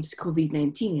vaccine against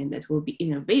COVID-19, and that will be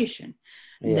innovation.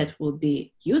 Yeah. That will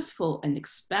be useful and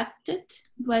expected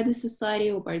by the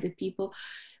society or by the people.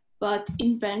 But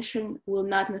invention will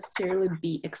not necessarily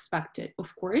be expected.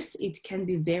 Of course, it can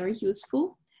be very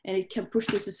useful and it can push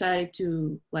the society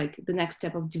to like the next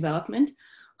step of development.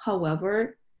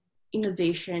 However,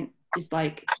 innovation is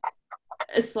I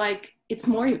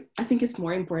think it's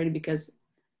more important because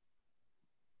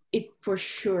it for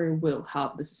sure will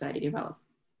help the society develop.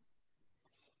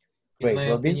 Great.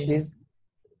 Well, these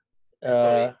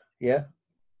yeah.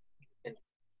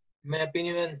 In my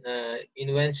opinion,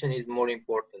 invention is more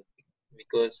important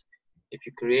because if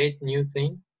you create new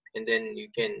thing and then you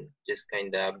can just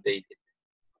kind of update it.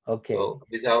 Okay. So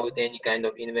without any kind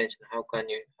of invention, how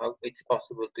it's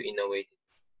possible to innovate?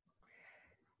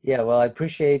 Yeah, well, I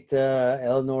appreciate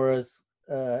Eleonora's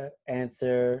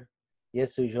answer,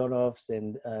 Yesujonov's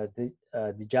and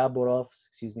Dijaborov's,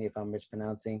 excuse me if I'm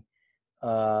mispronouncing.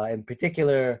 In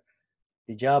particular,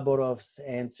 Dijaborov's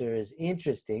answer is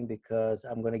interesting because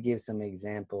I'm going to give some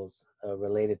examples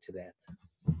related to that.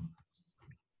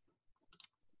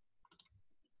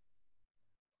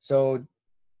 So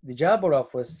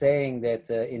Dijaborov was saying that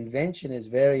invention is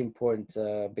very important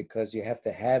because you have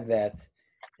to have that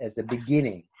as the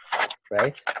beginning,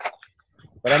 right?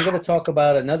 But I'm going to talk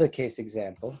about another case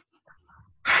example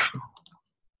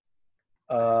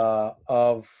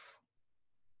of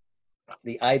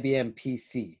the IBM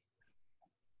PC.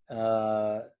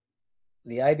 The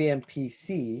IBM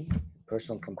PC,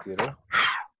 personal computer,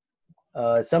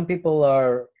 some people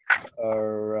are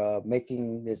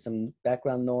making, there's some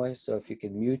background noise, so if you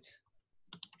can mute.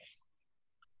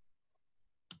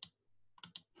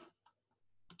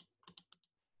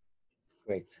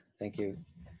 Great, thank you.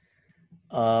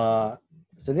 So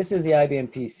this is the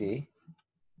IBM PC,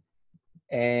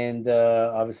 and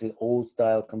obviously old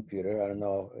style computer. I don't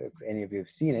know if any of you have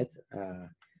seen it.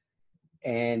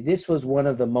 And this was one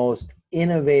of the most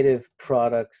innovative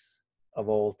products of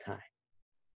all time.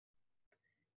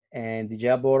 And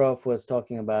Dijaborov was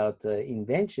talking about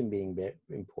invention being very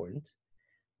important,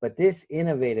 but this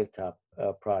innovative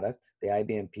product, the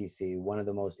IBM PC, one of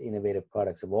the most innovative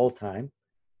products of all time,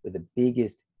 with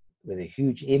a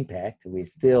huge impact, we're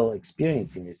still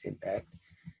experiencing this impact,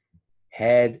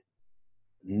 had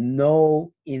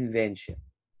no invention,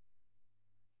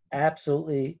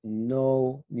 absolutely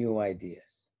no new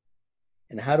ideas.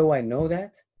 And how do I know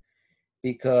that?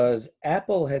 Because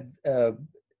Apple had,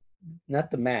 not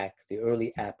the Mac, the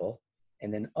early Apple,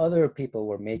 and then other people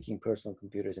were making personal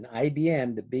computers. And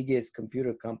IBM, the biggest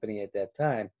computer company at that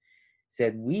time,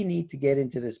 said, we need to get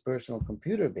into this personal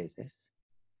computer business,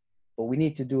 but we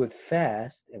need to do it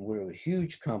fast. And we're a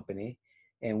huge company,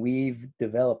 and we've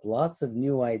developed lots of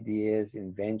new ideas,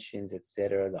 inventions,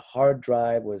 etc. The hard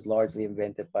drive was largely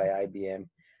invented by IBM.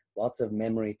 Lots of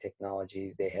memory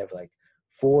technologies. They have like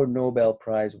 4 Nobel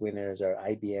Prize winners are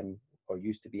IBM or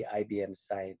used to be IBM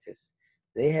scientists.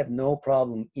 They have no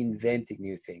problem inventing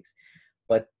new things,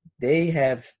 but they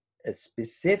have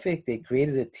they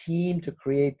created a team to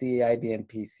create the IBM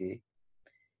PC,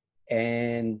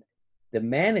 and the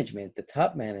management, the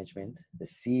top management, the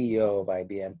CEO of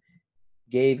IBM,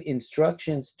 gave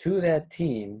instructions to that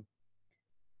team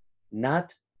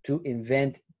not to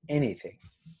invent anything.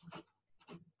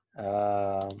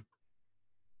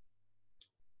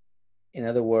 In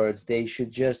other words, they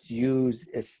should just use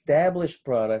established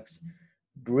products,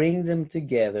 bring them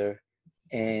together,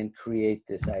 and create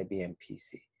this IBM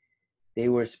PC. They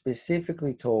were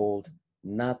specifically told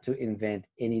not to invent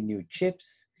any new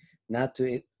chips, not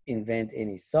to invent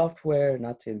any software,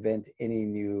 not to invent any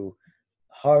new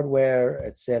hardware,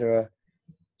 etc.,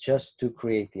 just to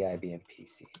create the IBM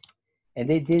PC. And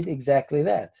they did exactly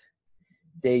that.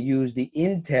 They used the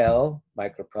Intel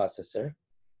microprocessor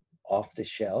off the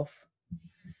shelf,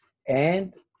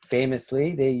 and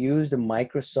famously, they used the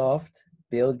Microsoft,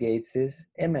 Bill Gates's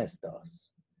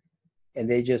MS-DOS. And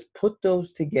they just put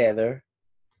those together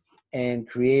and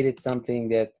created something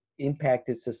that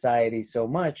impacted society so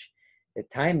much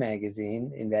that Time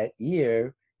magazine in that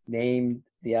year named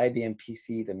the IBM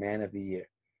PC the Man of the Year,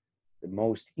 the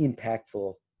most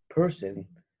impactful person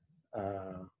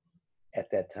at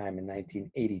that time in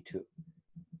 1982.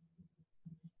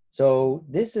 So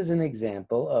this is an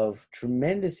example of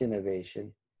tremendous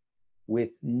innovation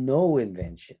with no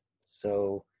invention.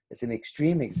 So it's an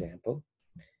extreme example.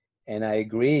 And I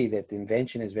agree that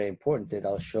invention is very important, that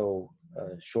I'll show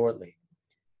shortly.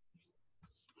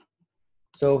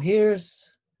 So here's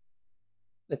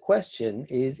the question: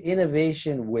 is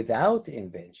innovation without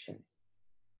invention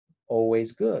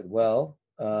always good? Well,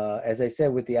 as I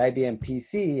said, with the IBM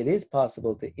PC, it is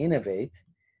possible to innovate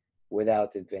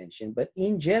without invention, but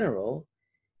in general,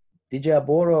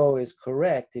 Dijaboro is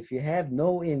correct. If you have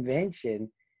no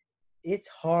invention, it's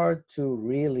hard to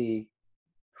really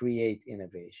create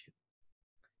innovation.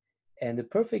 And the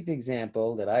perfect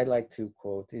example that I like to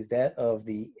quote is that of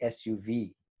the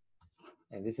SUV.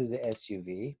 And this is a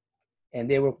SUV. And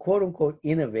they were quote unquote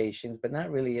innovations, but not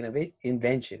really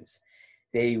inventions.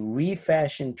 They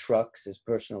refashioned trucks as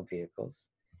personal vehicles.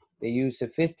 They used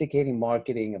sophisticated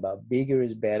marketing about bigger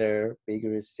is better,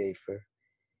 bigger is safer.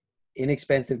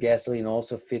 Inexpensive gasoline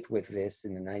also fit with this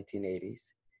in the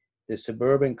 1980s. The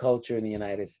suburban culture in the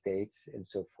United States and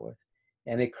so forth.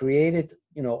 And it created,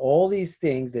 all these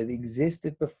things that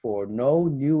existed before, no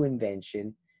new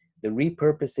invention, the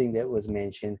repurposing that was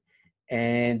mentioned,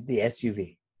 and the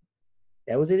SUV.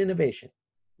 That was an innovation.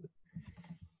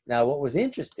 Now, what was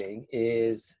interesting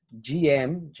is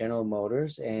GM, General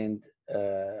Motors, and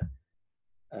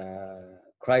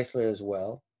Chrysler as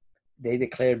well, they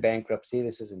declared bankruptcy.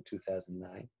 This was in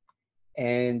 2009.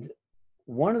 And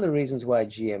one of the reasons why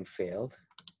GM failed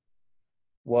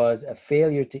was a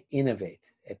failure to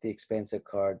innovate at the expense of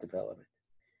car development.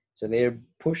 So they're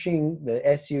pushing the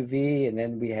SUV, and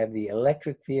then we have the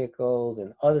electric vehicles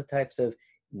and other types of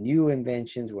new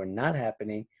inventions were not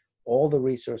happening. All the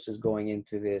resources going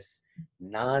into this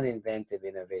non-inventive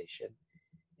innovation.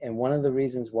 And one of the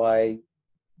reasons why,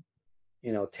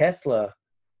 you know, Tesla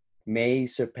may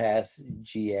surpass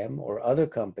GM or other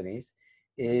companies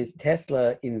is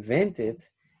Tesla invented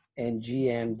and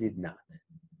GM did not.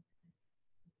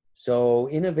 So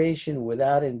innovation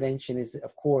without invention is,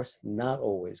 of course, not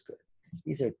always good.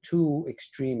 These are two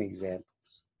extreme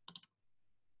examples.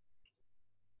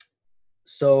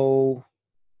 So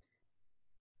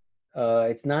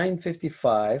it's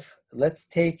 9:55. Let's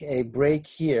take a break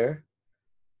here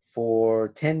for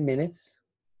 10 minutes.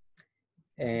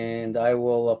 And I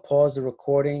will pause the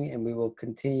recording and we will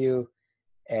continue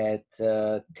at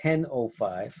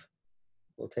 10:05.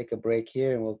 We'll take a break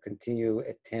here and we'll continue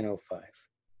at 10:05.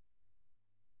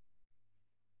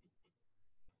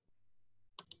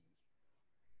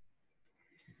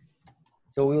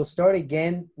 So we'll start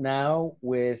again now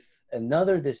with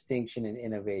another distinction in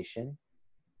innovation,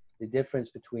 the difference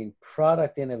between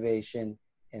product innovation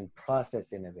and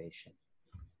process innovation.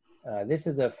 This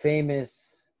is a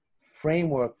famous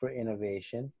framework for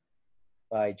innovation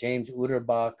by James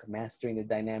Uterbach, Mastering the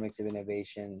Dynamics of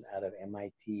Innovation out of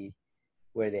MIT,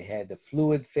 where they had the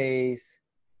fluid phase,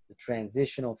 the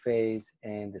transitional phase,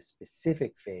 and the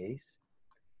specific phase.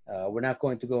 We're not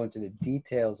going to go into the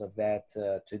details of that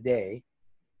today,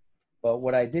 but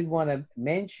what I did want to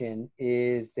mention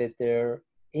is that there,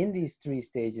 in these three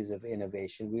stages of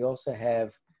innovation, we also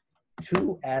have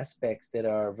two aspects that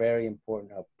are very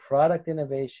important of product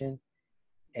innovation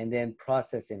and then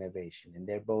process innovation. And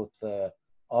they're both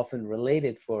often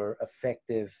related for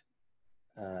effective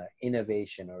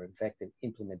innovation or effective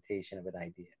implementation of an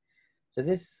idea. So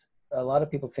this, a lot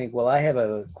of people think, well, I have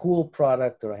a cool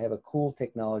product or I have a cool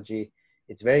technology.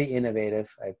 It's very innovative.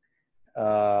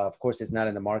 Of course, it's not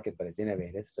in the market, but it's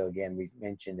innovative. So again, we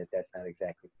mentioned that that's not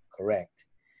exactly correct,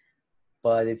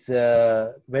 but it's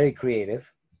very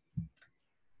creative,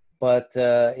 but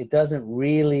it doesn't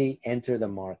really enter the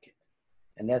market.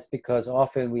 And that's because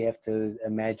often we have to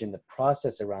imagine the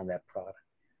process around that product.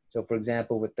 So for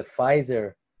example, with the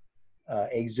Pfizer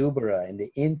Exubera and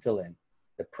the insulin,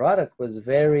 the product was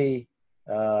very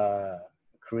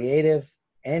creative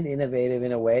and innovative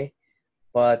in a way,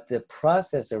 but the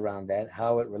process around that,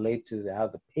 how it related to how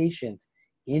the patient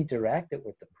interacted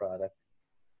with the product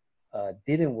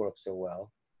didn't work so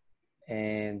well.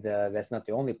 And that's not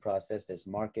the only process. There's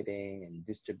marketing and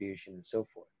distribution and so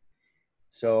forth.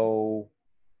 So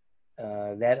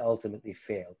that ultimately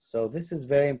failed. So this is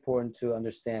very important to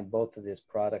understand both of this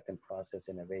product and process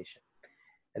innovation.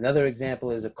 Another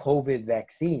example is a COVID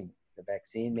vaccine. The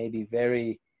vaccine may be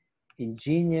very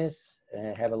ingenious,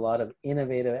 have a lot of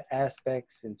innovative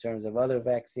aspects in terms of other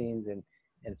vaccines and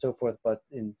so forth. But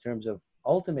in terms of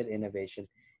ultimate innovation,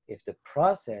 if the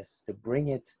process to bring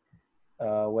it,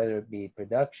 whether it be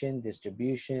production,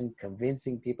 distribution,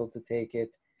 convincing people to take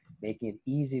it, making it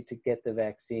easy to get the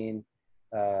vaccine,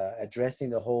 addressing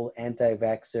the whole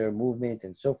anti-vaxxer movement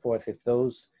and so forth, if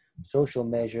those social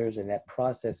measures and that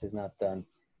process is not done,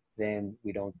 then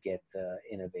we don't get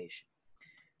innovation.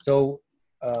 So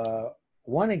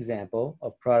one example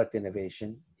of product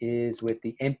innovation is with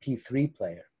the MP3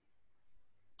 player.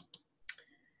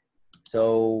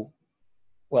 So,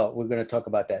 well, we're going to talk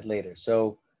about that later.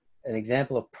 So an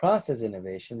example of process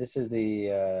innovation, this is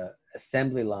the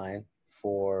assembly line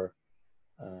for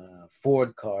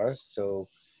Ford cars. So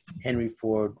Henry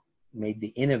Ford made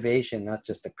the innovation, not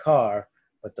just the car,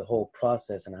 but the whole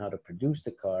process and how to produce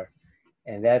the car.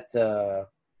 And that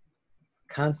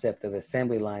concept of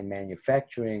assembly line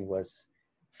manufacturing was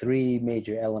three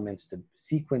major elements: to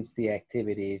sequence the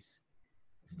activities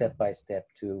step by step,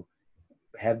 to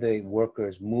have the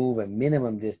workers move a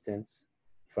minimum distance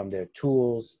from their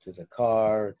tools to the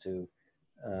car to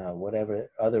whatever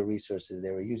other resources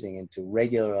they were using, and to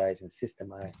regularize and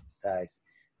systematize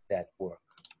that work.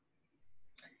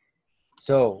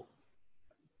 So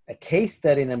a case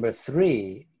study number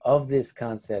 3 of this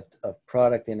concept of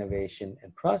product innovation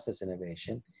and process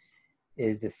innovation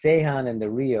is the SaeHan and the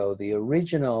Rio, the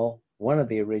original, one of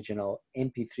the original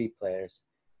MP3 players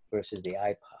versus the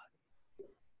iPod.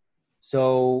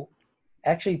 So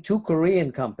actually two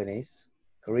Korean companies,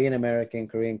 Korean-American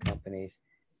Korean companies,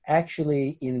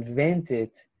 actually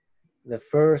invented the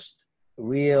first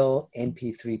real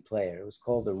MP3 player. It was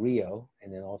called the Rio,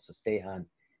 and then also SaeHan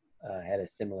had a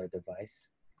similar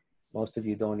device. Most of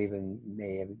you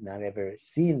may have not ever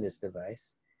seen this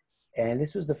device. And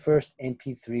this was the first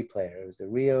MP3 player. It was the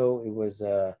Rio. It was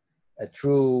a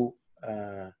true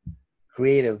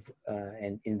creative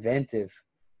and inventive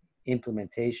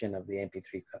implementation of the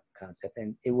MP3 concept.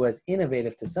 And it was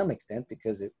innovative to some extent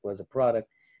because it was a product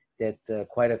that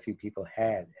quite a few people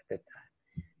had at that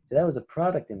time. So that was a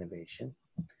product innovation.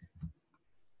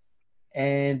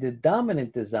 And the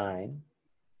dominant design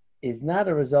is not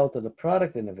a result of the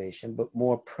product innovation, but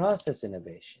more process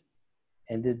innovation.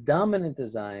 And the dominant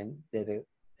design that it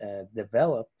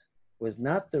developed was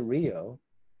not the Rio,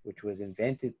 which was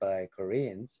invented by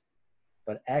Koreans,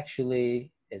 but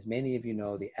actually, as many of you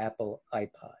know, the Apple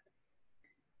iPod.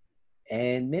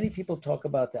 And many people talk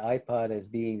about the iPod as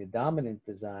being the dominant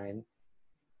design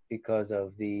because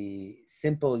of the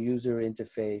simple user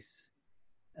interface,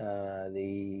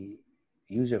 the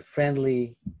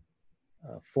user-friendly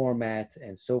format,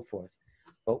 and so forth.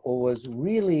 But what was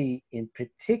really in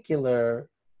particular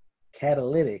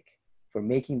catalytic for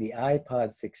making the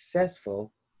iPod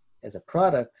successful as a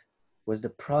product was the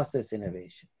process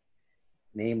innovation,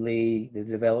 namely the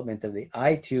development of the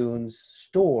iTunes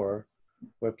store,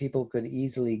 where people could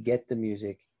easily get the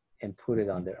music and put it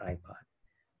on their iPod.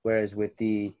 Whereas with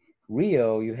the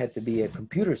Rio, you had to be a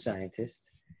computer scientist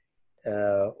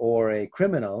or a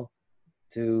criminal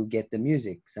to get the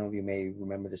music. Some of you may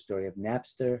remember the story of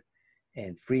Napster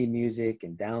and free music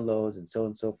and downloads and so on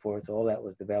and so forth. All that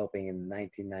was developing in the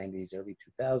 1990s, early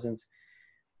 2000s.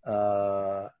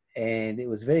 And it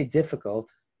was very difficult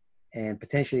and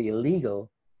potentially illegal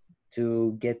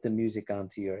to get the music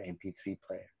onto your MP3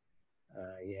 player.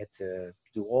 You had to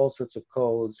do all sorts of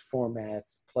codes,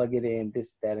 formats, plug it in,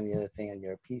 this, that, and the other thing on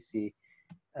your PC.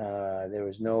 There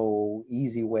was no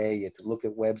easy way. You had to look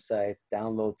at websites,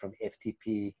 download from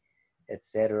FTP,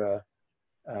 etc.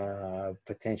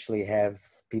 Potentially have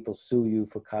people sue you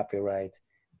for copyright.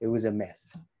 It was a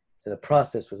mess. So the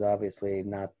process was obviously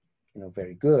not,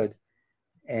 very good.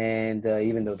 And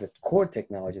even though the core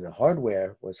technology, the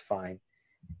hardware was fine,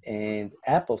 and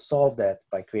Apple solved that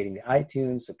by creating the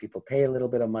iTunes, so people pay a little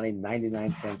bit of money,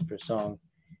 99 cents per song.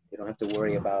 They don't have to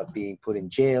worry about being put in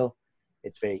jail.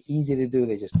 It's very easy to do.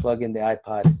 They just plug in the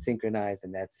iPod, it's synchronized,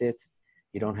 and that's it.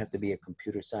 You don't have to be a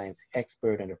computer science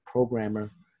expert and a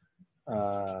programmer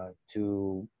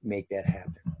to make that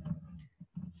happen.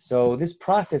 So this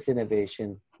process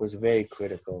innovation was very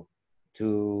critical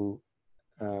to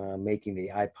making the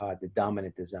iPod the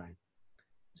dominant design.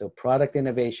 So product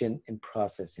innovation and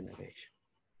process innovation.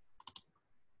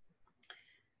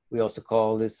 We also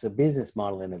call this a business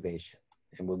model innovation,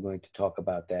 and we're going to talk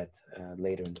about that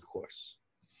later in the course.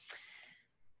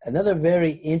 Another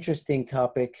very interesting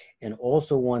topic, and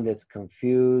also one that's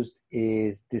confused,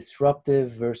 is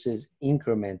disruptive versus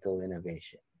incremental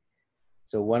innovation.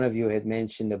 So one of you had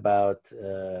mentioned about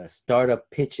startup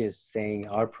pitches saying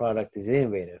our product is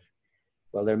innovative.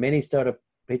 Well, there are many startup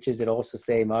pitches that also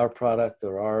say our product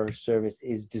or our service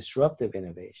is disruptive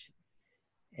innovation.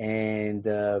 And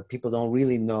people don't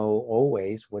really know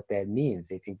always what that means.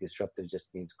 They think disruptive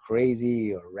just means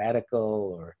crazy or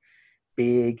radical or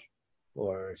big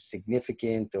or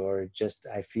significant or just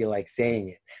I feel like saying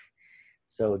it.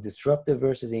 So disruptive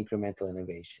versus incremental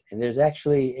innovation. And there's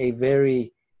actually a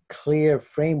very clear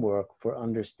framework for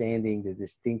understanding the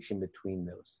distinction between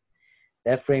those.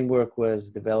 That framework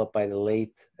was developed by the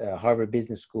late Harvard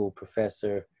Business School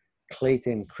professor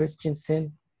Clayton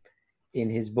Christensen in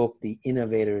his book, The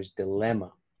Innovator's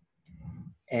Dilemma.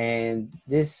 And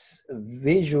this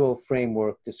visual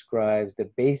framework describes the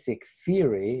basic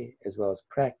theory as well as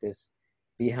practice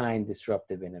behind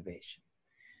disruptive innovation.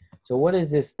 So what is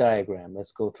this diagram?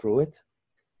 Let's go through it.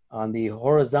 On the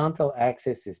horizontal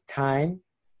axis is time,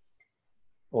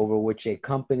 over which a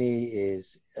company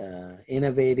is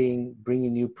innovating,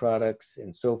 bringing new products,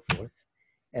 and so forth.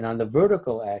 And on the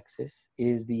vertical axis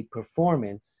is the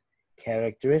performance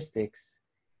characteristics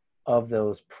of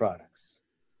those products.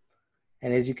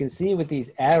 And as you can see with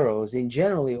these arrows, in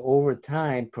generally over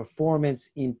time, performance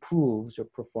improves or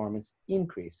performance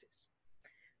increases.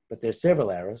 But there's several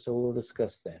arrows, so we'll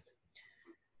discuss that.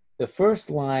 The first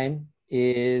line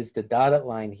is the dotted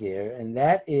line here, and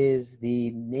that is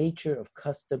the nature of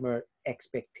customer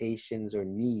expectations or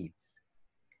needs.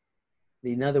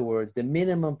 In other words, the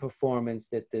minimum performance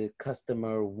that the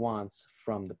customer wants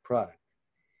from the product.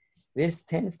 This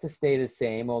tends to stay the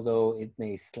same, although it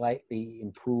may slightly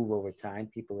improve over time.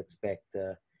 People expect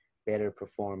better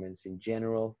performance in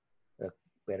general,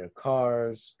 better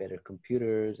cars, better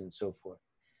computers, and so forth.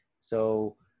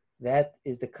 So that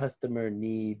is the customer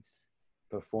needs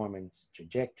performance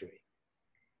trajectory.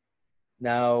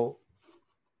 Now,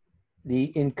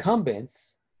 the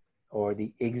incumbents or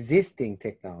the existing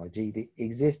technology, the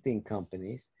existing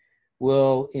companies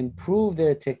will improve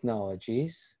their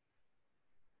technologies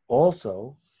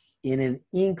also in an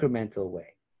incremental way.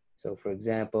 So for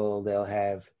example, they'll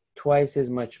have twice as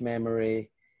much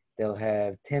memory, they'll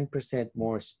have 10%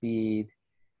 more speed.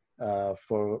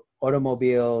 For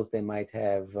automobiles, they might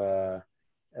have a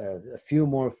few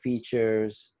more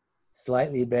features,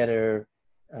 slightly better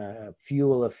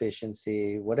fuel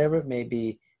efficiency, whatever it may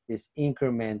be, this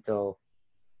incremental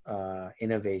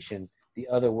innovation. The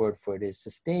other word for it is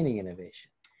sustaining innovation.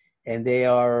 And they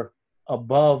are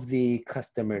above the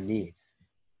customer needs.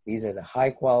 These are the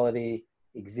high quality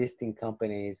existing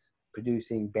companies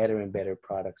producing better and better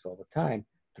products all the time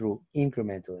through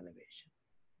incremental innovation.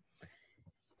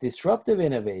 Disruptive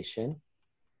innovation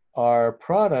are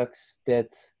products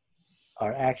that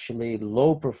are actually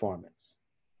low performance,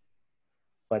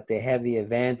 but they have the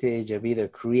advantage of either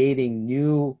creating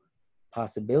new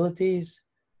possibilities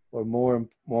or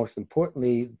most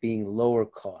importantly, being lower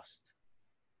cost.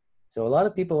 So a lot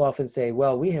of people often say,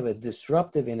 well, we have a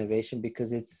disruptive innovation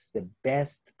because it's the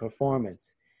best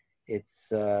performance.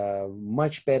 It's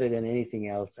much better than anything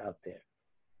else out there.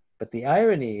 But the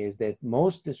irony is that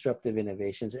most disruptive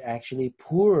innovations are actually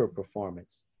poorer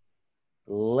performance,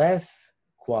 less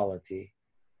quality.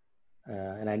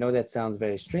 And I know that sounds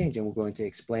very strange, and we're going to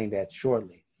explain that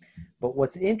shortly. But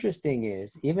what's interesting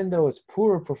is, even though it's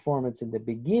poorer performance in the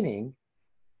beginning,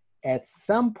 at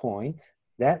some point,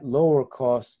 that lower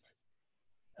cost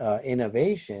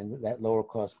innovation, that lower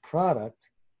cost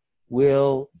product,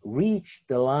 will reach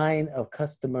the line of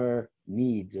customer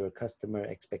needs or customer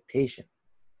expectation.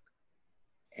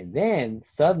 And then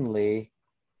suddenly,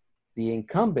 the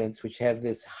incumbents, which have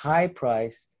this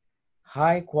high-priced,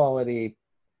 high-quality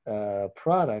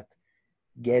product,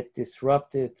 get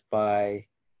disrupted by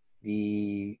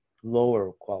the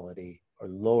lower quality or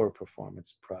lower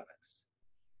performance products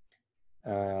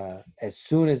as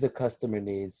soon as the customer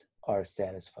needs are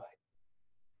satisfied.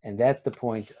 And that's the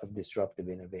point of disruptive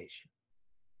innovation.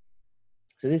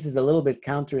 So this is a little bit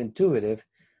counterintuitive,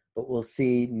 but we'll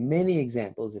see many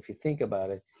examples, if you think about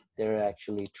it, that are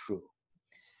actually true.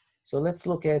 So let's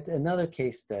look at another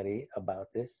case study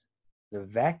about this. The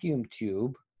vacuum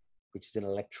tube, which is an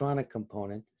electronic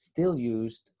component still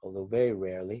used, although very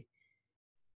rarely,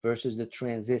 versus the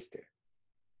transistor.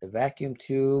 The vacuum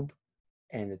tube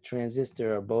and the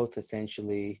transistor are both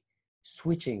essentially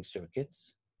switching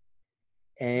circuits.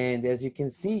 And as you can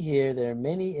see here, there are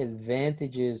many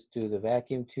advantages to the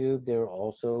vacuum tube. There are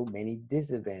also many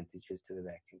disadvantages to the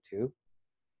vacuum tube.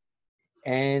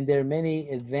 And there are many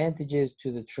advantages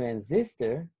to the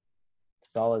transistor,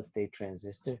 solid state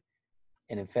transistor.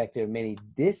 And in fact, there are many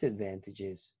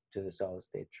disadvantages to the solid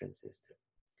state transistor.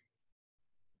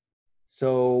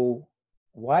 So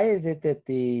why is it that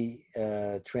the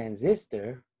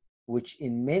transistor, which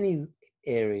in many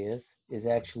areas is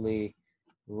actually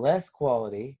less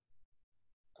quality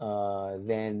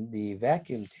than the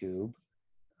vacuum tube,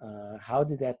 how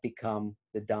did that become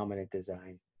the dominant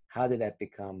design? How did that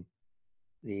become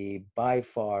the by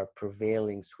far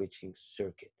prevailing switching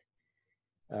circuit?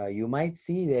 You might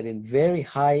see that in very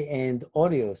high-end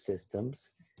audio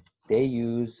systems, they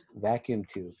use vacuum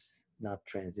tubes, not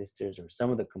transistors, or some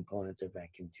of the components are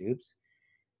vacuum tubes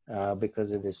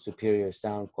because of the superior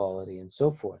sound quality and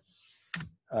so forth.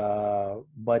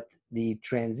 But the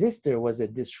transistor was a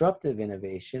disruptive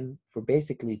innovation for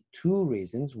basically two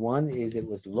reasons. One is it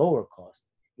was lower cost,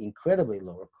 incredibly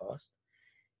lower cost.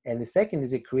 And the second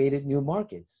is it created new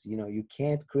markets. You know, you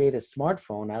can't create a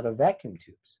smartphone out of vacuum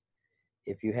tubes.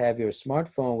 If you have your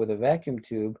smartphone with a vacuum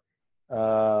tube,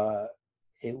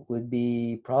 it would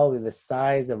be probably the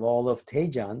size of all of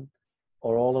Daejeon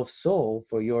or all of Seoul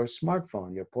for your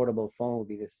smartphone. Your portable phone would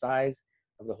be the size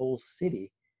of the whole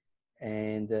city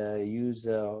and use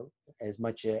as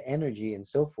much energy and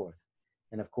so forth.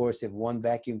 And of course, if one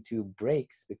vacuum tube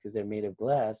breaks because they're made of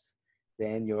glass,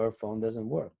 then your phone doesn't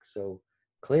work. So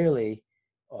clearly,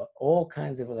 all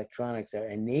kinds of electronics are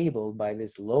enabled by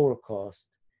this lower cost,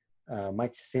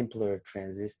 much simpler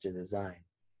transistor design.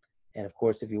 And of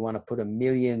course, if you want to put 1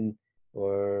 million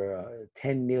or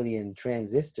 10 million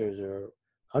transistors or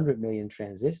 100 million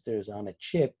transistors on a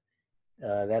chip,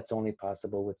 that's only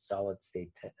possible with solid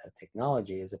state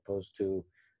technology, as opposed to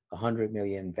 100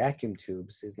 million vacuum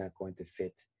tubes is not going to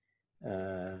fit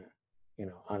you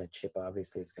know, on a chip.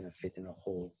 Obviously, it's going to fit in a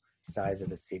whole size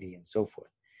of a city and so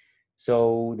forth.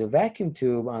 So the vacuum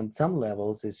tube on some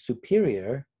levels is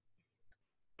superior,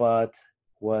 but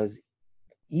was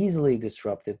easily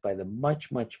disrupted by the much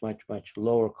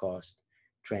lower cost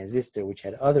transistor, which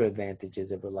had other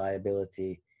advantages of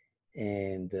reliability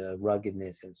and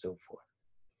ruggedness and so forth.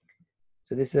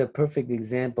 So this is a perfect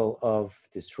example of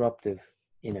disruptive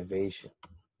innovation.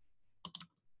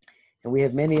 And we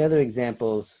have many other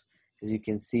examples, as you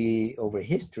can see, over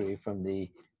history from the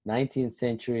 19th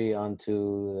century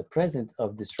onto the present,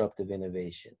 of disruptive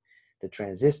innovation. The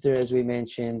transistor, as we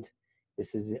mentioned,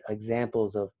 this is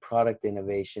examples of product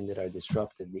innovation that are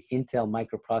disruptive. The Intel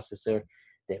microprocessor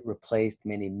that replaced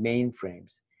many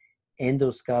mainframes.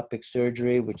 Endoscopic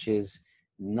surgery, which is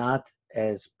not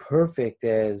as perfect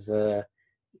as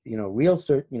you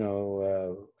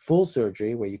know, full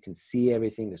surgery where you can see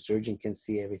everything, the surgeon can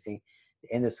see everything.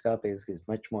 The endoscopic is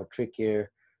much more trickier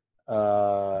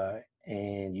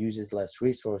and uses less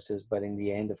resources, but in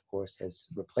the end, of course, has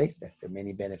replaced that. There are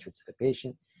many benefits to the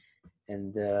patient,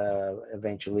 and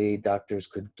eventually doctors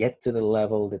could get to the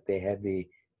level that they had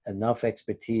enough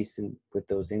expertise with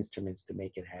those instruments to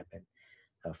make it happen.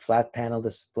 Flat panel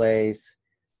displays,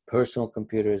 personal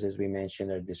computers, as we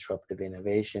mentioned, are disruptive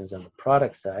innovations on the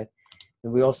product side.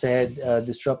 And we also had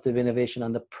disruptive innovation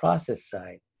on the process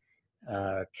side.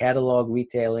 Catalog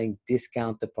retailing,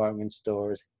 discount department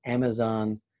stores,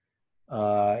 Amazon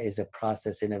is a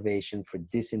process innovation for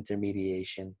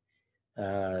disintermediation.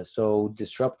 So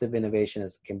disruptive innovation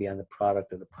can be on the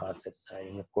product or the process side.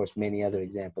 And of course, many other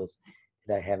examples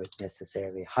that I haven't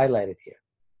necessarily highlighted here.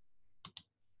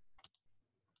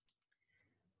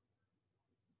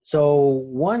 So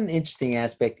one interesting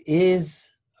aspect is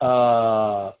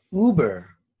Uber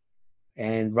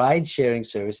and ride-sharing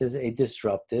services, a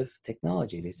disruptive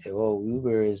technology. They say, oh,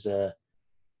 Uber is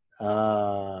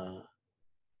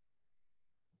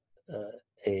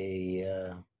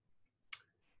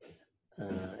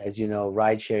as you know,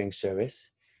 ride-sharing service.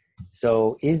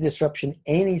 So is disruption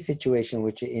any situation in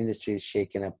which an industry is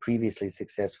shaken up, previously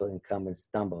successful incumbents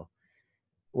stumble?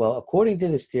 Well, according to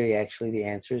this theory, actually, the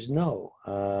answer is no.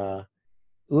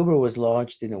 Uber was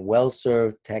launched in a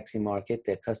well-served taxi market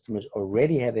that customers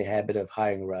already have a habit of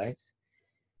hiring rides.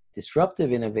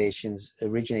 Disruptive innovations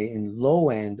originate in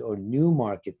low-end or new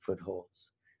market footholds.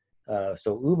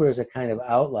 So Uber is a kind of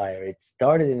outlier. It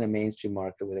started in the mainstream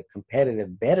market with a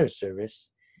competitive, better service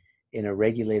in a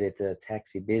regulated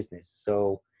taxi business.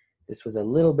 So this was a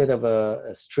little bit of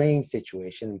a strange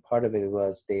situation. And part of it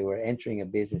was they were entering a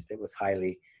business that was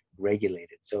highly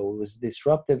regulated. So it was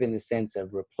disruptive in the sense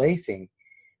of replacing,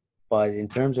 but in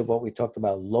terms of what we talked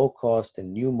about, low cost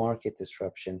and new market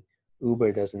disruption,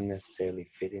 Uber doesn't necessarily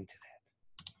fit into that.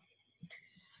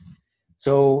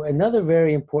 So another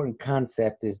very important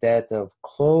concept is that of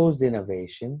closed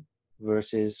innovation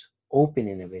versus open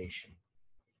innovation.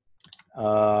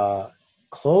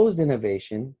 Closed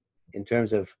innovation, in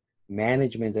terms of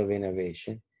management of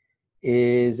innovation,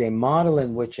 is a model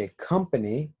in which a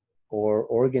company or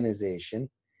organization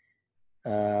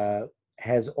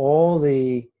has all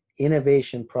the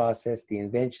innovation process, the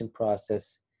invention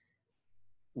process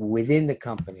within the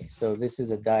company. So this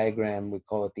is a diagram, we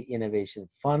call it the innovation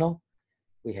funnel.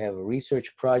 We have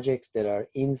research projects that are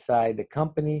inside the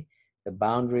company. The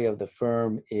boundary of the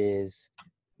firm is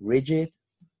rigid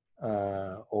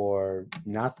or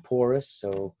not porous.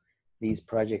 So these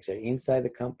projects are inside the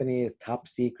company, top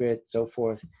secret, so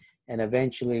forth. And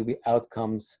eventually out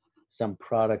comes some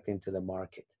product into the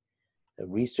market. The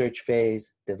research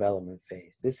phase, development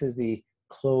phase. This is the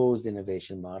closed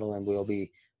innovation model, and we'll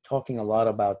be talking a lot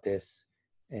about this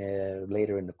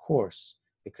later in the course,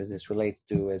 because this relates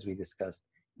to, as we discussed,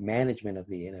 management of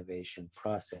the innovation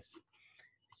process.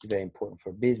 It's very important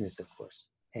for business, of course,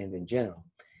 and in general.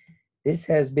 This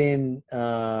has been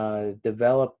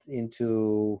developed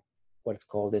into what's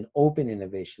called an open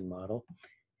innovation model.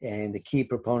 And the key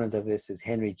proponent of this is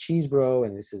Henry Chesebrough,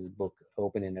 and this is his book,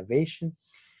 Open Innovation.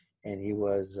 And he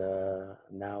was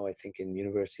now, I think, in the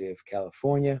University of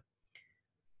California.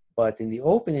 But in the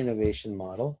open innovation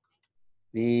model,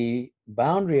 the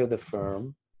boundary of the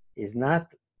firm is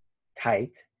not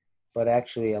tight, but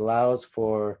actually allows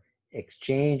for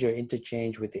exchange or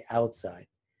interchange with the outside.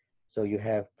 So you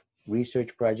have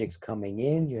research projects coming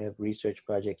in, you have research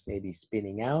projects maybe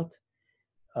spinning out.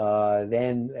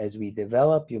 Then as we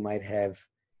develop, you might have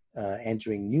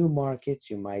entering new markets,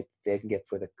 you might then get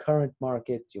for the current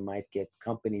market, you might get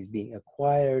companies being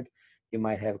acquired, you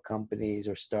might have companies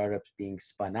or startups being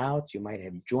spun out, you might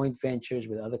have joint ventures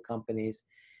with other companies.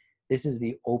 This is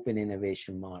the open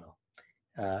innovation model.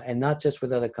 and not just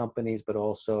with other companies, but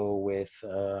also with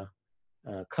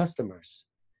customers.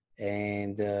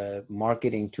 And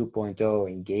marketing 2.0,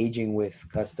 engaging with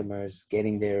customers,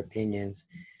 getting their opinions,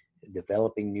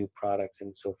 developing new products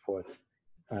and so forth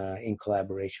in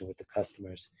collaboration with the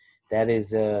customers. That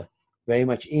is a very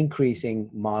much increasing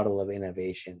model of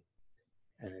innovation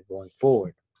going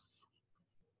forward.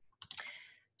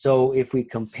 So if we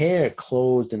compare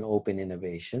closed and open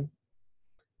innovation,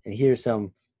 and here's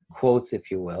some quotes, if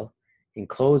you will. In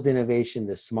closed innovation,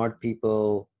 the smart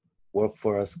people work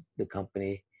for us, the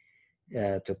company.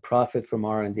 To profit from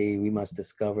R&D, we must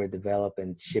discover, develop,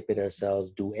 and ship it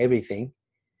ourselves, do everything.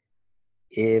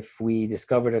 If we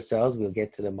discover it ourselves, we'll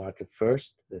get to the market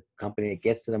first. The company that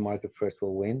gets to the market first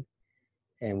will win.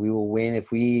 And we will win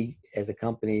if we, as a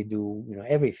company, do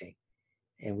everything.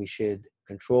 And we should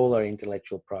control our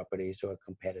intellectual property so our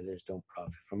competitors don't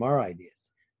profit from our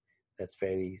ideas. That's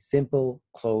very simple,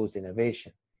 closed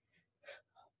innovation.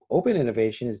 Open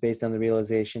innovation is based on the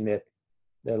realization that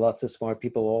there are lots of smart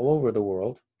people all over the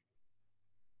world,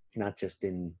 not just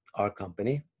in our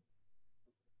company,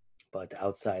 but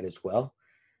outside as well.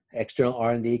 External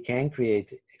R&D can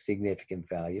create significant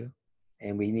value,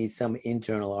 and we need some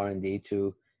internal R&D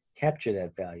to capture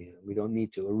that value. We don't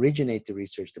need to originate the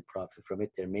research to profit from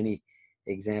it. There are many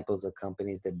examples of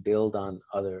companies that build on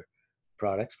other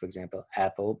products. For example,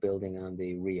 Apple building on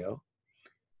the Rio.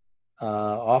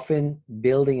 Often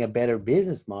building a better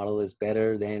business model is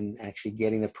better than actually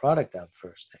getting the product out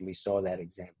first. And we saw that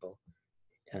example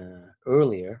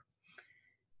earlier.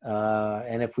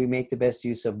 And if we make the best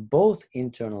use of both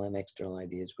internal and external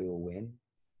ideas, we will win.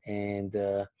 And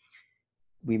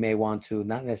we may want to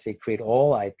not necessarily create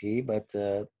all IP, but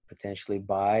potentially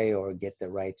buy or get the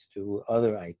rights to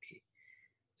other IP.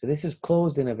 So this is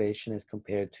closed innovation as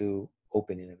compared to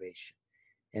open innovation.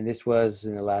 And this was,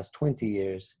 in the last 20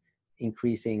 years,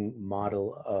 increasing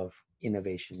model of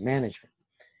innovation management.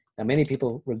 Now, many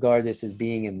people regard this as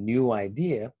being a new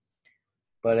idea,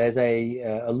 but as I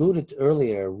alluded to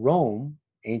earlier, Rome,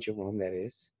 ancient Rome that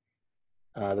is,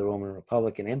 the Roman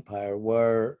Republic and Empire,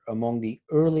 were among the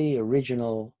early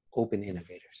original open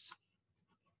innovators.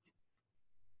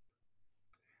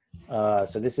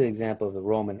 So this is an example of the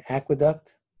Roman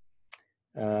aqueduct,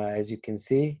 as you can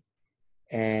see,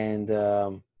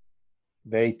 and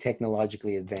very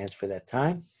technologically advanced for that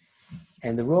time.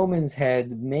 And the Romans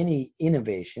had many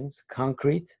innovations: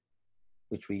 concrete,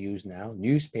 which we use now,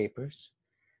 newspapers,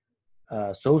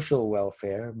 social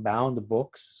welfare, bound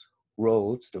books,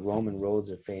 roads. The Roman roads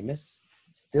are famous,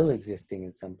 still existing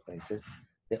in some places.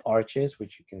 The arches,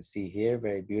 which you can see here,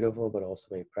 very beautiful, but also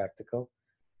very practical.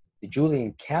 The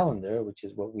Julian calendar, which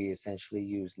is what we essentially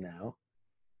use now.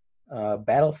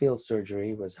 Battlefield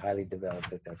surgery was highly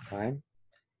developed at that time.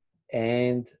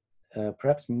 And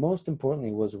perhaps most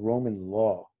importantly was Roman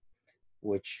law,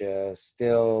 which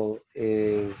still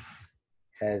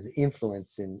has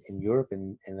influence in Europe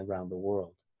and around the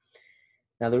world.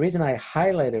 Now, the reason I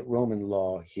highlighted Roman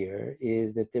law here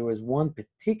is that there was one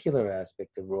particular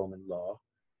aspect of Roman law,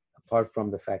 apart from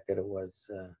the fact that it was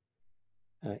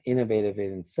innovative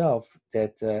in itself,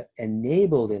 that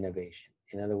enabled innovation.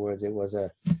 In other words, it was a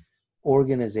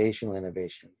organizational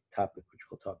innovation topic, which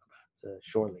we'll talk about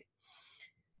shortly.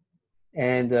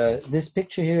 And this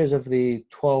picture here is of the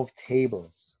 12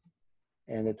 tables.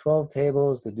 And the 12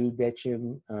 tables, the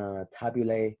Duodecim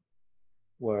Tabulae,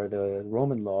 were the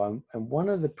Roman law. And one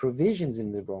of the provisions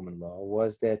in the Roman law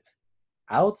was that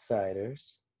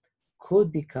outsiders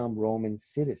could become Roman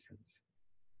citizens.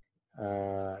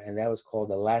 And that was called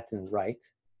the Latin Rite.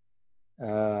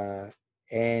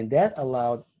 And that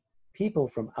allowed people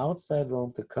from outside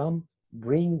Rome to come,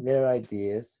 bring their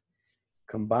ideas,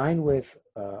 combine with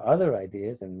other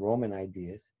ideas and Roman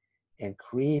ideas, and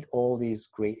create all these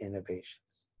great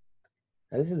innovations.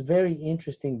 Now, this is very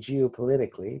interesting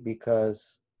geopolitically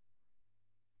because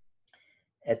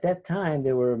at that time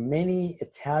there were many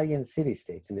Italian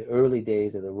city-states in the early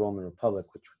days of the Roman Republic,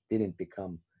 which didn't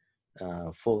become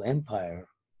full empire,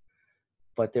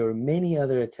 but there were many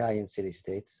other Italian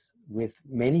city-states with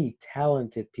many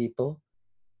talented people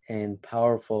and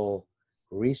powerful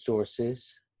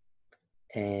resources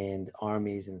and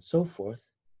armies and so forth.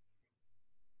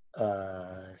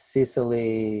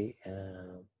 Sicily,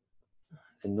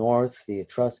 the north, the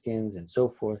Etruscans and so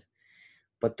forth.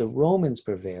 But the Romans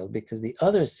prevailed because the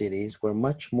other cities were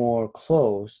much more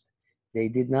closed. They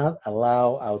did not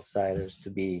allow outsiders to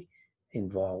be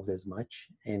involved as much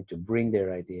and to bring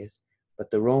their ideas,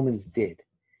 but the Romans did.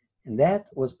 And that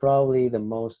was probably the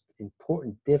most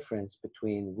important difference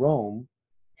between Rome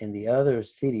and the other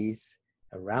cities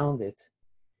around it,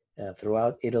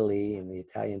 throughout Italy and the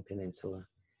Italian peninsula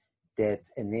that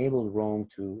enabled Rome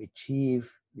to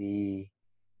achieve the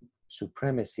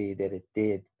supremacy that it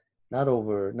did, not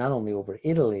only over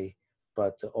Italy,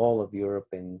 but all of Europe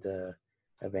and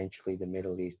eventually the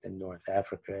Middle East and North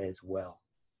Africa as well.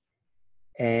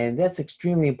 And that's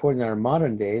extremely important in our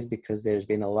modern days because there's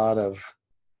been a lot of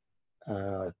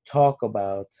talk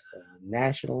about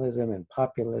nationalism and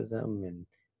populism and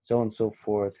so on and so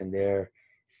forth, and there are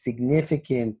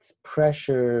significant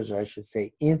pressures, or I should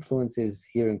say influences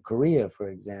here in Korea, for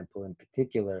example, in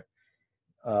particular,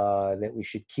 that we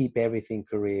should keep everything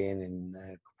Korean and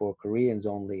for Koreans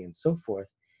only and so forth.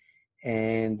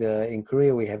 And in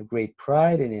Korea, we have great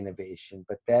pride in innovation,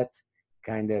 but that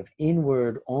kind of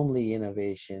inward-only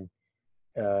innovation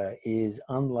is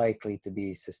unlikely to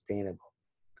be sustainable.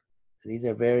 These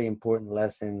are very important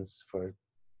lessons for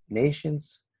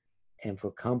nations and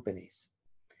for companies.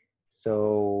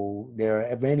 So there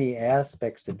are many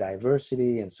aspects to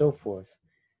diversity and so forth,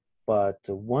 but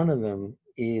one of them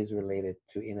is related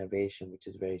to innovation, which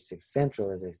is very central,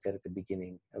 as I said at the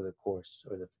beginning of the course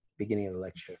or the beginning of the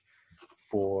lecture,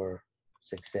 for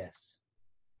success.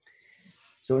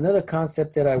 So another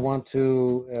concept that I want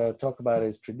to talk about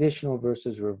is traditional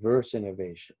versus reverse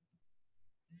innovation.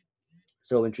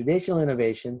 So in traditional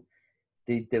innovation,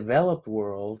 the developed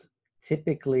world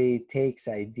typically takes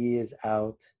ideas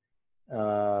out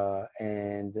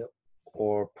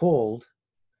or pulled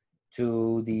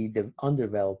to the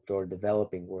undeveloped or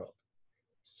developing world.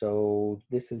 So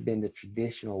this has been the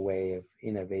traditional way of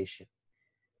innovation.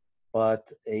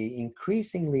 But an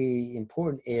increasingly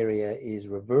important area is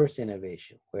reverse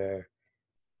innovation, where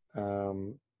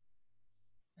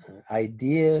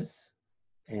ideas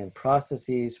and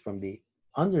processes from the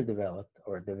underdeveloped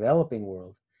or developing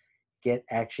world get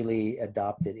actually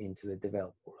adopted into the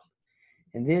developed world.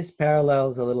 And this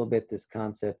parallels a little bit this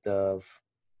concept of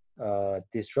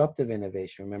disruptive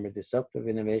innovation. Remember, disruptive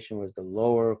innovation was the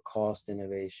lower cost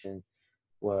innovation,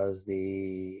 was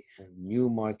the new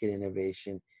market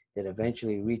innovation that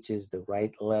eventually reaches the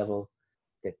right level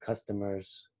that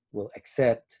customers will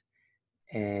accept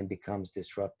and becomes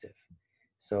disruptive.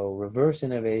 So reverse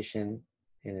innovation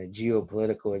in a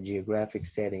geopolitical or geographic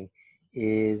setting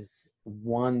is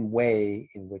one way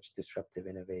in which disruptive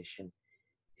innovation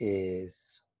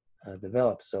is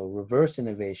developed. So reverse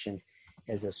innovation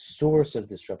as a source of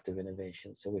disruptive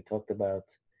innovation. So we talked about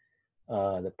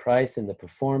the price and the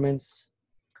performance.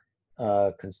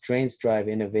 Constraints drive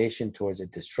innovation towards a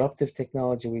disruptive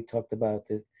technology. We talked about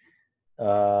this.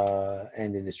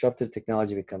 And the disruptive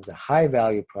technology becomes a high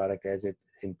value product as it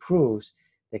improves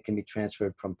that can be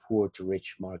transferred from poor to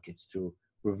rich markets through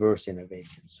reverse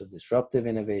innovation. So disruptive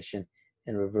innovation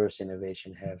and reverse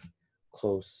innovation have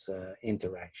close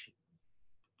interaction.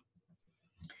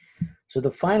 So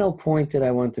the final point that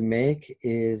I want to make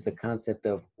is the concept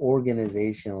of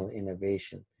organizational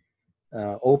innovation.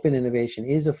 Open innovation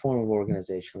is a form of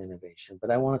organizational innovation,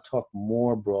 but I want to talk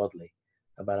more broadly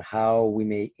about how we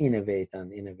may innovate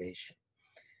on innovation.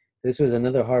 This was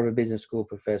another Harvard Business School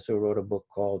professor who wrote a book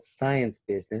called Science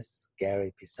Business,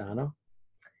 Gary Pisano.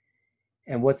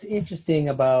 And what's interesting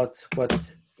about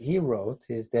what he wrote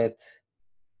is that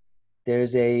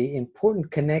there's an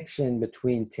important connection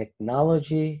between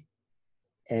technology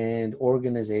and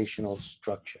organizational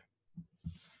structure.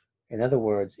 In other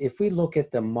words, if we look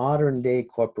at the modern day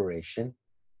corporation,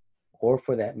 or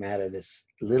for that matter, this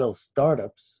little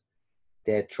startups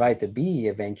that try to be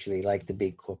eventually like the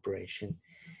big corporation,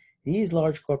 these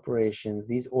large corporations,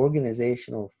 these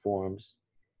organizational forms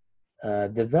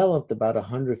developed about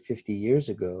 150 years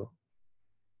ago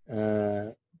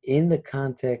in the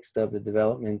context of the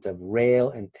development of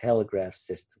rail and telegraph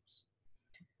systems.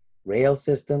 Rail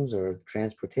systems or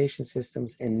transportation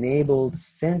systems enabled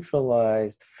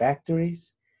centralized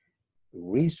factories,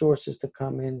 resources to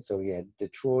come in. So we had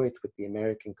Detroit with the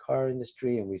American car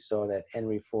industry, and we saw that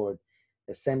Henry Ford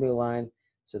assembly line.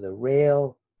 So the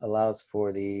rail allows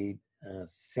for the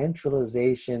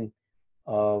centralization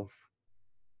of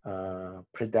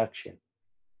production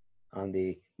on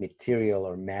the material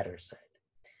or matter side.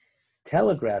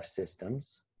 Telegraph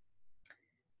systems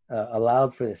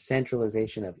allowed for the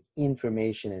centralization of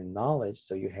information and knowledge.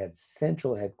 So you had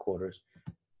central headquarters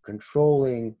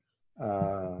controlling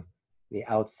the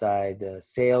outside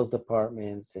sales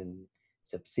departments and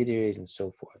subsidiaries and so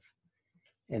forth.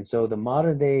 And so the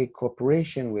modern day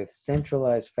corporation with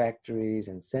centralized factories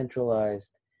and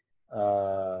centralized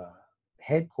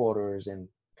headquarters and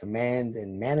command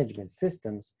and management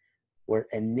systems were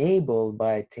enabled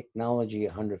by technology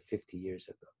 150 years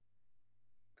ago.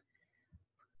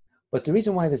 But the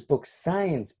reason why this book,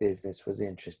 Science Business, was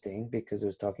interesting because it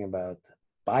was talking about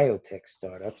biotech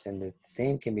startups, and the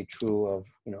same can be true of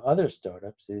other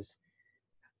startups, is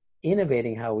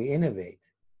innovating how we innovate.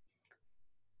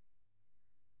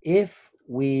 If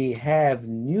we have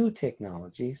new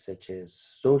technologies such as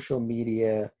social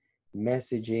media,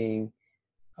 messaging,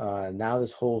 now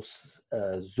this whole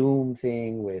Zoom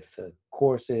thing with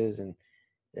courses and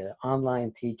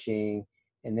online teaching,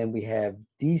 and then we have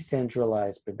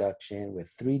decentralized production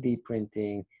with 3D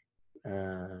printing,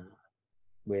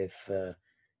 with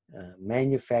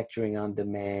manufacturing on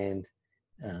demand,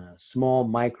 small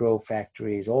micro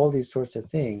factories, all these sorts of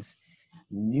things.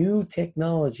 New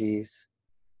technologies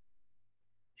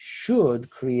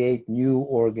should create new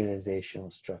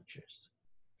organizational structures.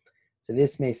 So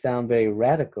this may sound very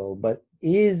radical, but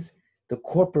is the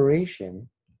corporation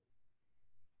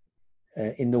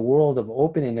in the world of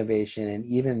open innovation and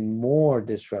even more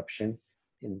disruption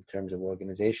in terms of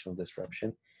organizational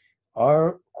disruption,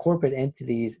 are corporate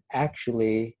entities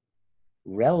actually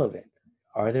relevant?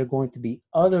 Are there going to be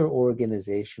other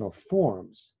organizational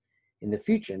forms in the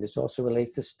future? And this also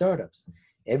relates to startups.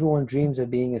 Everyone dreams of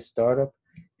being a startup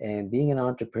and being an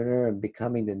entrepreneur and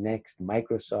becoming the next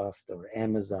Microsoft or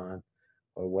Amazon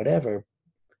or whatever.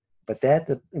 But that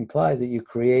implies that you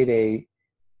create a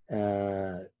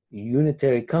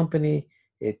unitary company,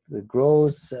 it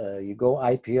grows, you go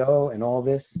IPO and all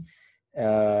this.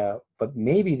 But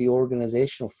maybe the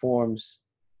organizational forms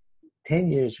 10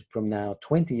 years from now,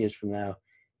 20 years from now,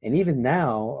 and even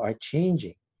now are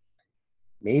changing.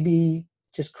 Maybe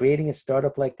just creating a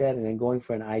startup like that and then going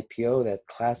for an IPO, that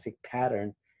classic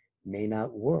pattern may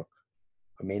not work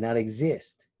or may not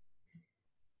exist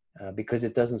because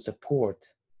it doesn't support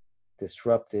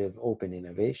disruptive open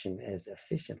innovation as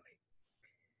efficiently.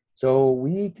 So we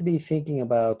need to be thinking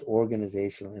about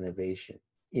organizational innovation,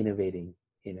 innovating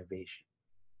innovation,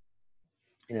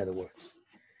 in other words.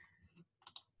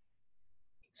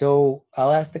 So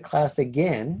I'll ask the class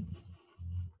again,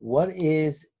 what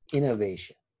is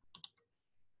innovation?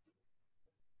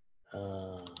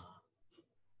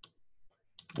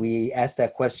 We asked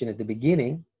that question at the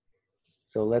beginning,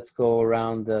 so let's go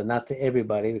around, not to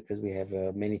everybody because we have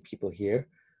many people here,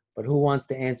 but who wants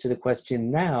to answer the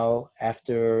question now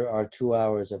after our 2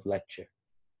 hours of lecture?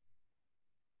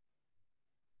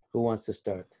 Who wants to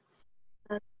start?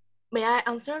 May I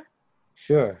answer?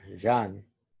 Sure, Jean.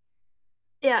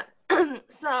 Yeah.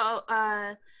 So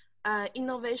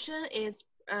innovation is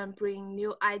bring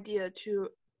new idea to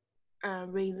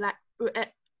reality.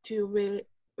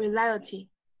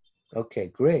 Okay,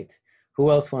 great. Who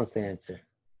else wants to answer?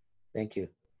 Thank you.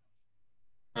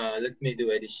 Let me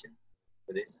do addition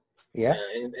for this. Yeah.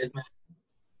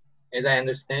 As I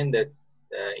understand that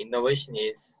innovation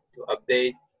is to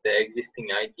update the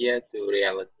existing idea to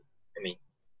reality.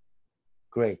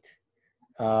 Great.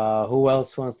 Who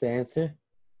else wants to answer?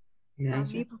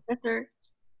 Me, Professor.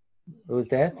 Who's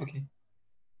that? Okay.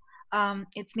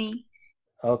 It's me.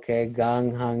 Okay,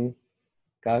 Gang.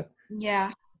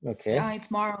 Yeah. Okay. It's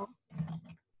Maro.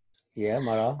 Yeah,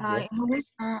 Mara.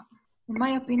 Yeah. In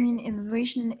my opinion,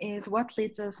 innovation is what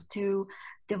leads us to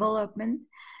development,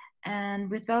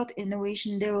 and without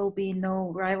innovation, there will be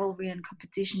no rivalry and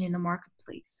competition in the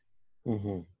marketplace.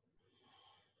 Mm-hmm.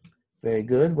 Very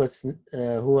good.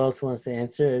 Who else wants to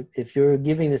answer? If you're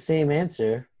giving the same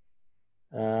answer,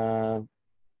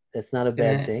 that's not a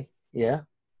bad thing. Yeah.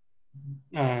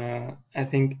 I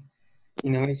think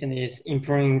innovation is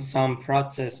improving some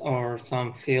process or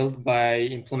some field by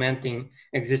implementing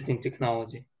existing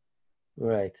technology.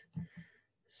 Right.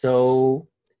 So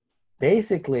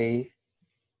basically,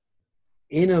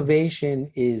 innovation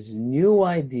is new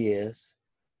ideas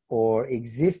or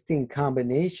existing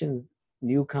combinations,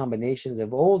 new combinations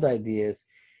of old ideas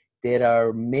that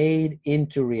are made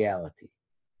into reality,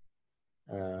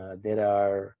 that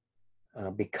are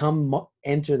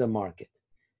enter the market,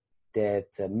 that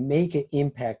make an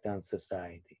impact on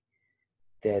society,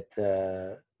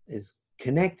 that is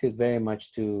connected very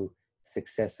much to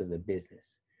success of the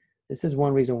business. This is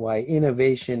one reason why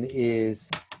innovation is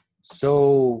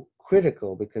so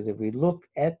critical, because if we look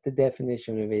at the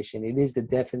definition of innovation, it is the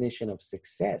definition of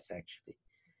success, actually.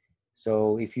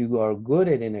 So if you are good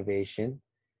at innovation,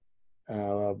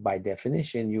 by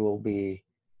definition, you will be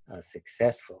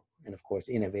successful. And of course,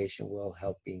 innovation will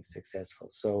help being successful.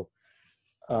 So,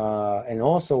 and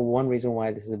also one reason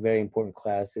why this is a very important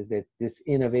class is that this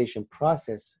innovation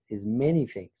process is many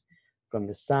things, from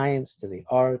the science to the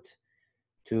art,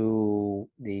 to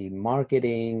the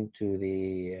marketing, to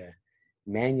the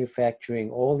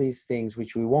manufacturing, all these things,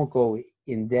 which we won't go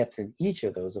in depth in each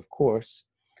of those, of course,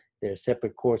 There are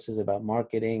separate courses about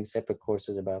marketing, separate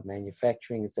courses about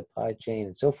manufacturing and supply chain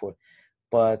and so forth.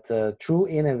 But true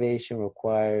innovation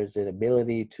requires an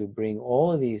ability to bring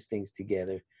all of these things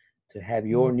together to have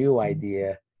your new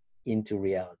idea into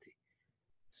reality.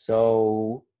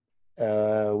 So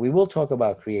we will talk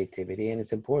about creativity, and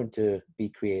it's important to be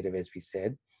creative, as we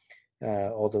said,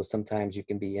 although sometimes you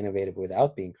can be innovative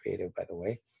without being creative, by the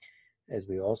way, as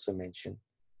we also mentioned.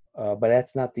 But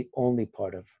that's not the only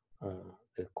part of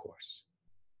the course.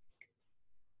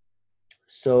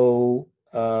 So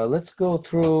let's go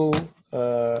through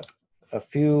a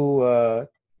few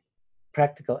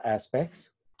practical aspects.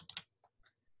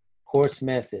 Course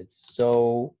methods.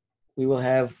 So we will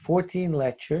have 14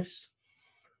 lectures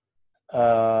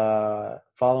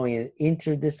following an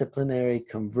interdisciplinary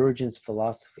convergence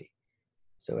philosophy.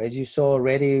 So as you saw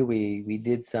already, we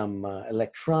did some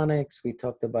electronics. We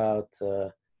talked about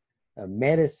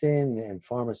medicine and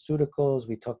pharmaceuticals.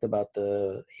 We talked about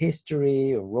the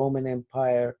history of Roman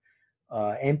Empire,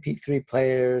 MP3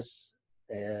 players.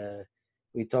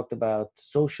 We talked about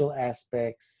social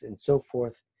aspects and so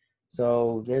forth.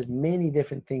 So there's many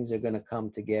different things that are going to come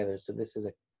together. So this is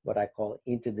what I call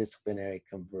interdisciplinary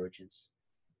convergence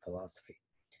philosophy.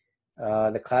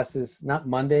 The class is not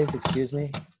Mondays, excuse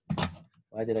me.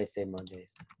 Why did I say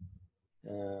Mondays?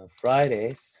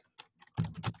 Fridays.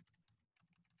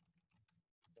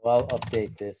 I'll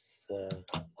update this.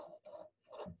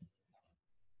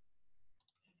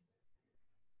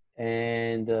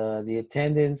 And the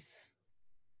attendance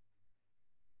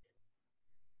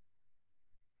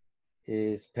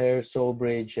is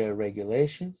Paris-Solbridge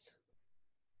regulations.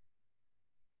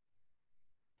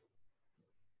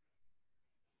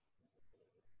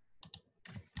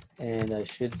 And I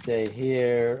should say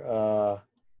here, the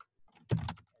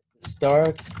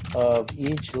start of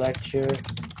each lecture,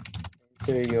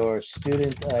 enter your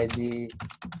student ID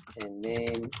and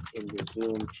name in the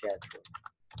Zoom chat room.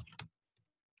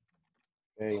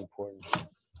 Very important.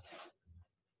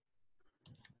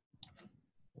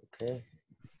 Okay.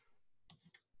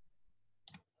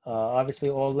 Obviously,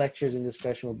 all lectures and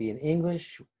discussion will be in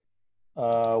English.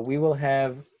 We will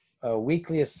have a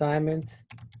weekly assignment,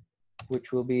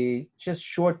 which will be just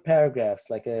short paragraphs,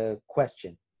 like a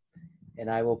question. And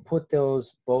I will put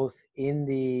those both in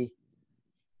the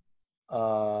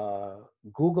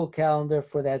Google Calendar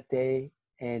for that day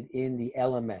and in the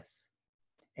LMS.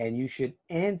 And you should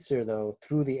answer, though,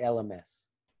 through the LMS.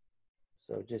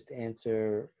 So just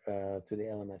answer through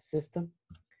the LMS system.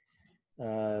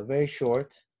 Very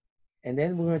short. And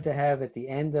then we're going to have at the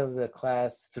end of the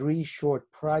class 3 short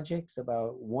projects,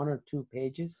 about 1 or 2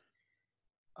 pages.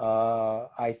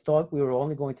 I thought we were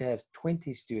only going to have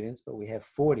 20 students, but we have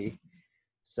 40.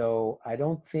 So I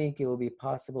don't think it will be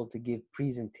possible to give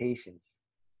presentations.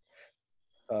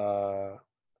 But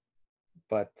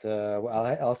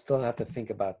I'll still have to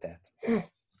think about that.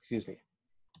 Excuse me.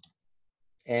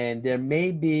 And there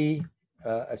may be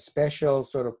a special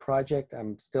sort of project.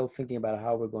 I'm still thinking about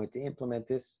how we're going to implement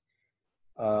this.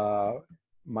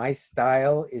 My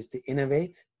style is to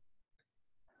innovate.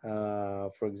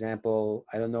 For example,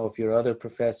 I don't know if your other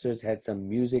professors had some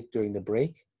music during the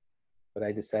break, but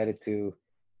I decided to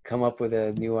come up with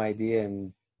a new idea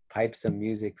and pipe some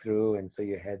music through, and so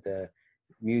you had the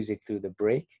music through the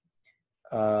break.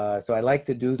 So I like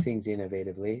to do things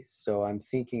innovatively. So I'm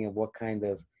thinking of what kind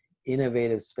of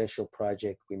innovative special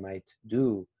project we might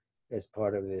do as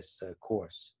part of this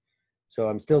course. So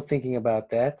I'm still thinking about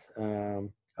that.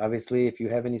 Obviously, if you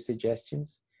have any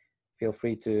suggestions, feel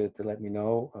free to let me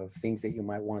know of things that you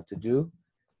might want to do.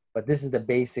 But this is the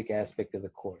basic aspect of the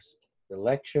course: the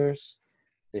lectures,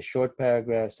 the short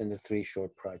paragraphs, and the 3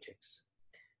 short projects.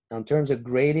 Now, in terms of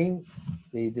grading,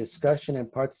 the discussion and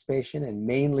participation, and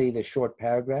mainly the short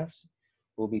paragraphs,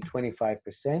 will be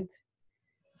 25%.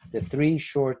 The 3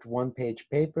 short 1-page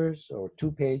papers, or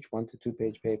 2-page, 1 to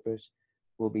 2-page papers,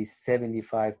 will be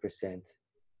 75%.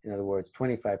 In other words,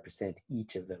 25%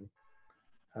 each of them.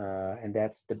 And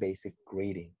that's the basic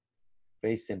grading.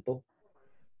 Very simple.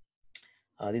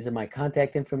 These are my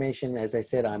contact information. As I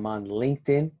said, I'm on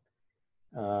LinkedIn.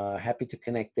 Happy to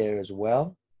connect there as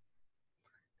well.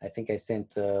 I think I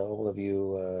sent all of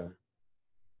you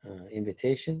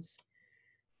invitations.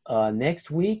 Next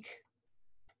week,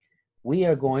 we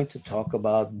are going to talk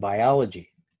about biology.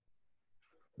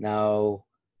 Now,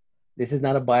 this is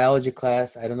not a biology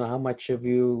class. I don't know how much of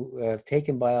you have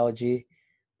taken biology,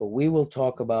 but we will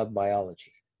talk about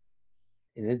biology.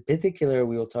 In particular,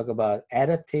 we will talk about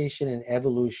adaptation and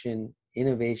evolution,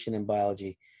 innovation in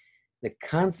biology, the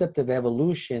concept of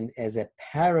evolution as a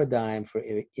paradigm for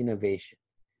innovation.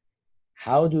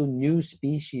 How do new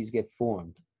species get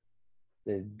formed?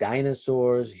 the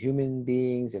dinosaurs, human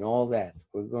beings, and all that.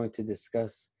 We're going to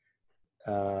discuss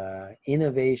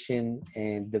innovation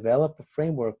and develop a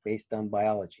framework based on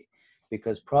biology,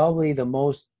 because probably the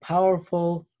most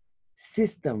powerful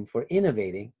system for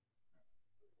innovating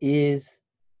is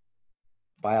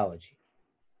biology.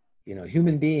 You know,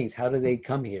 human beings, how do they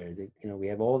come here? You know, we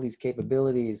have all these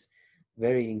capabilities,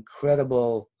 very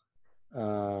incredible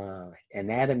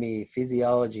anatomy,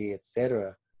 physiology,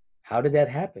 etc. How did that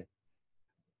happen?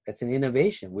 That's an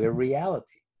innovation. We're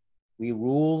reality. We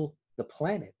rule the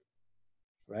planet,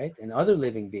 right? And other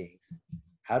living beings.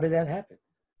 How did that happen?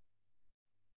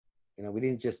 You know, we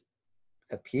didn't just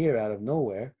appear out of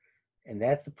nowhere. And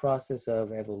that's the process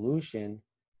of evolution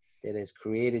that has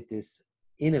created this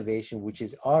innovation, which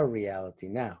is our reality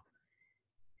now.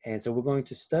 And so we're going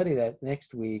to study that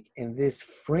next week. And this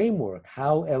framework,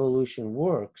 how evolution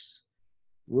works,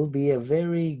 will be a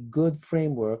very good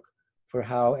framework for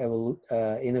how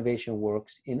innovation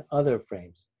works in other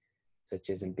frames,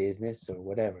 such as in business or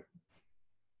whatever.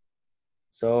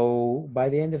 So by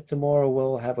the end of tomorrow,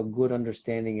 we'll have a good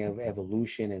understanding of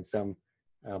evolution and some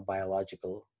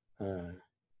biological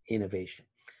innovation.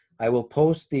 I will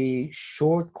post the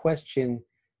short question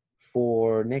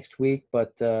for next week,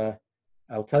 but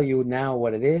I'll tell you now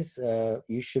what it is.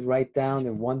 You should write down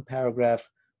in one paragraph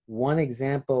one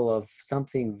example of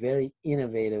something very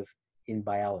innovative in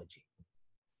biology.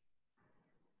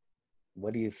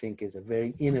 What do you think is a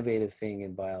very innovative thing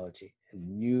in biology? A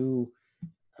new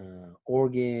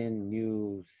organ,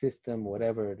 new system,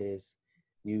 whatever it is,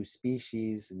 new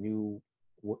species, new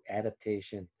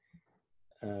adaptation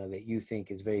that you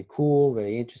think is very cool,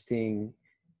 very interesting,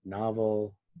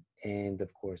 novel, and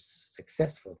of course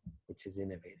successful, which is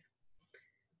innovative.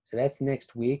 So that's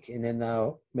next week. And then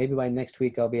now maybe by next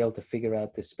week I'll be able to figure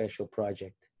out this special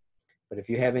project. But if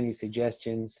you have any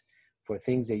suggestions for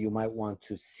things that you might want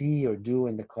to see or do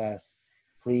in the class,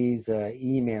 please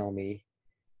email me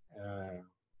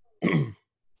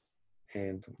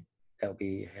and that'll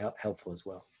be helpful as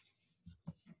well.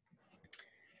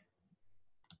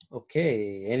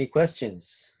 Okay, any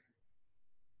questions?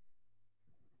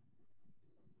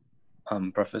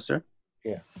 Professor?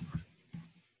 Yeah.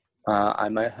 I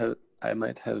might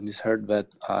have misheard, but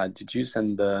did you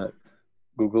send the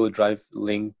Google Drive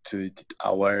link to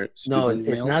our student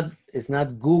No, mails? it's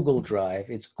not Google Drive,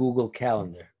 it's Google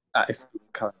Calendar.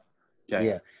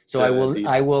 Yeah. So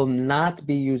I will not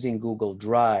be using Google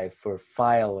Drive for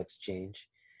file exchange.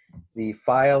 The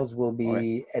files will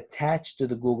be attached to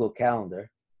the Google Calendar,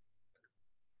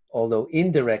 although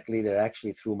indirectly they're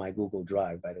actually through my Google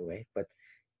Drive, by the way, but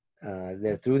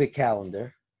they're through the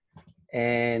calendar,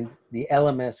 and the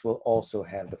LMS will also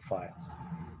have the files.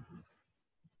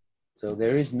 So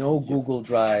there is no Google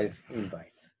Drive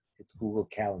invite. It's Google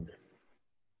Calendar.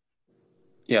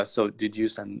 Yeah. So did you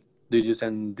send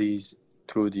these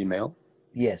through the email?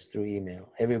 Yes, through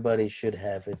email. Everybody should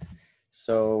have it.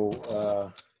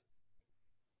 So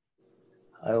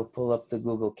I'll pull up the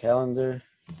Google Calendar.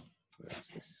 Where is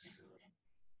this?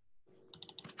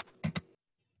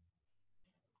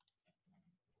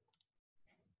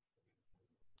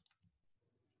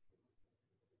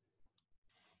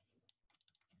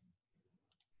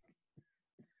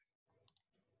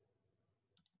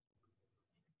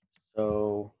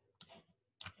 So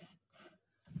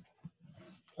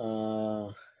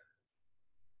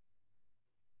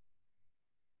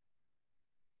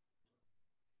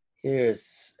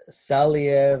here's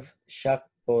Saliev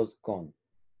Shakbozkon.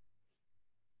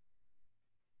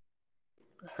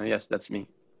 Yes, that's me.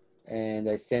 And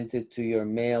I sent it to your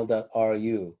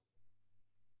mail.ru.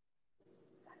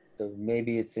 So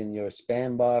maybe it's in your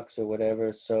spam box or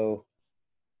whatever. So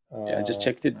yeah, I just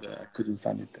checked it, but I couldn't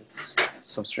find it. That's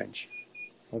so strange.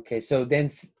 Okay, so then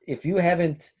if you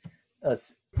haven't,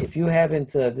 this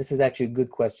is actually a good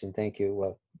question. Thank you.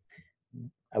 Well,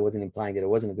 I wasn't implying that it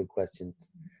wasn't a good question.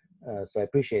 So I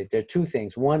appreciate it. There are two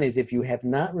things. One is if you have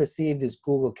not received this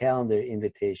Google Calendar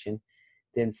invitation,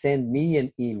 then send me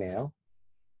an email.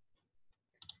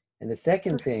 And the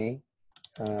second thing,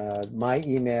 my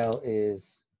email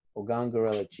is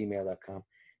ogangurel@gmail.com.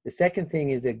 The second thing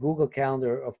is that Google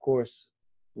Calendar, of course,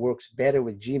 works better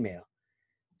with Gmail.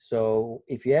 So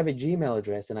if you have a Gmail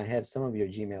address, and I have some of your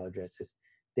Gmail addresses,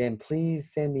 then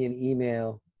please send me an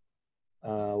email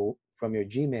from your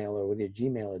Gmail or with your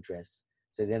Gmail address,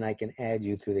 so then I can add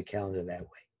you through the calendar that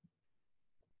way.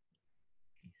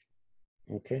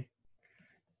 Okay.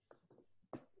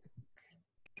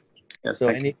 Yes.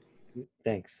 So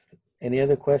thanks. Any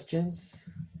other questions?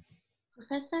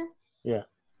 Professor? Yeah.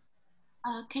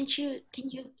 Can you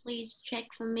please check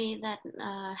for me that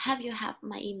have you have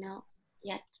my email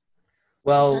yet?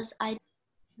 Well, because I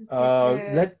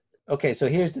consider okay, so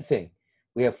here's the thing.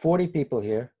 We have 40 people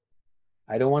here.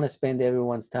 I don't want to spend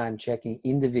everyone's time checking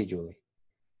individually.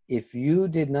 If you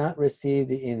did not receive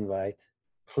the invite,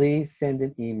 please send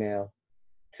an email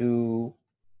to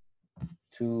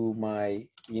my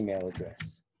email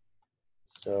address.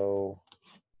 So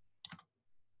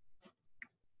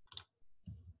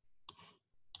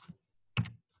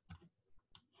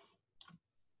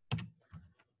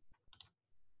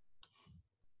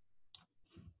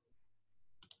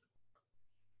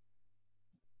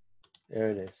there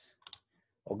it is.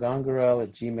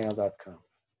 ogangarel@gmail.com.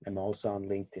 I'm also on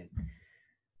LinkedIn.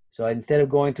 So instead of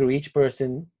going through each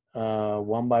person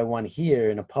one by one here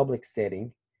in a public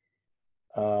setting,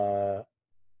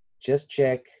 just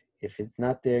check. If it's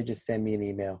not there, just send me an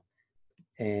email,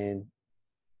 and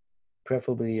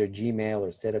preferably your Gmail,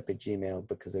 or set up a Gmail,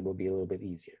 because it will be a little bit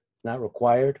easier. It's not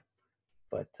required,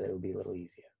 but it will be a little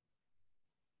easier.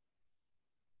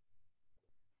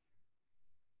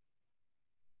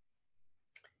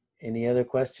 Any other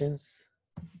questions?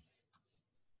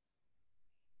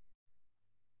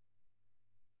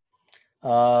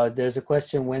 There's a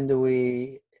question, when do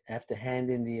we have to hand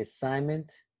in the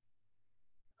assignment?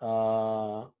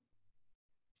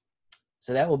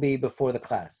 So that will be before the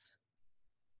class.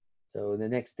 So the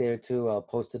next day or two, I'll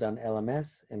post it on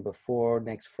LMS, and before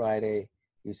next Friday,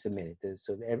 you submit it.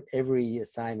 So every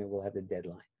assignment will have the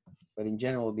deadline, but in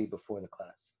general, it will be before the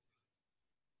class.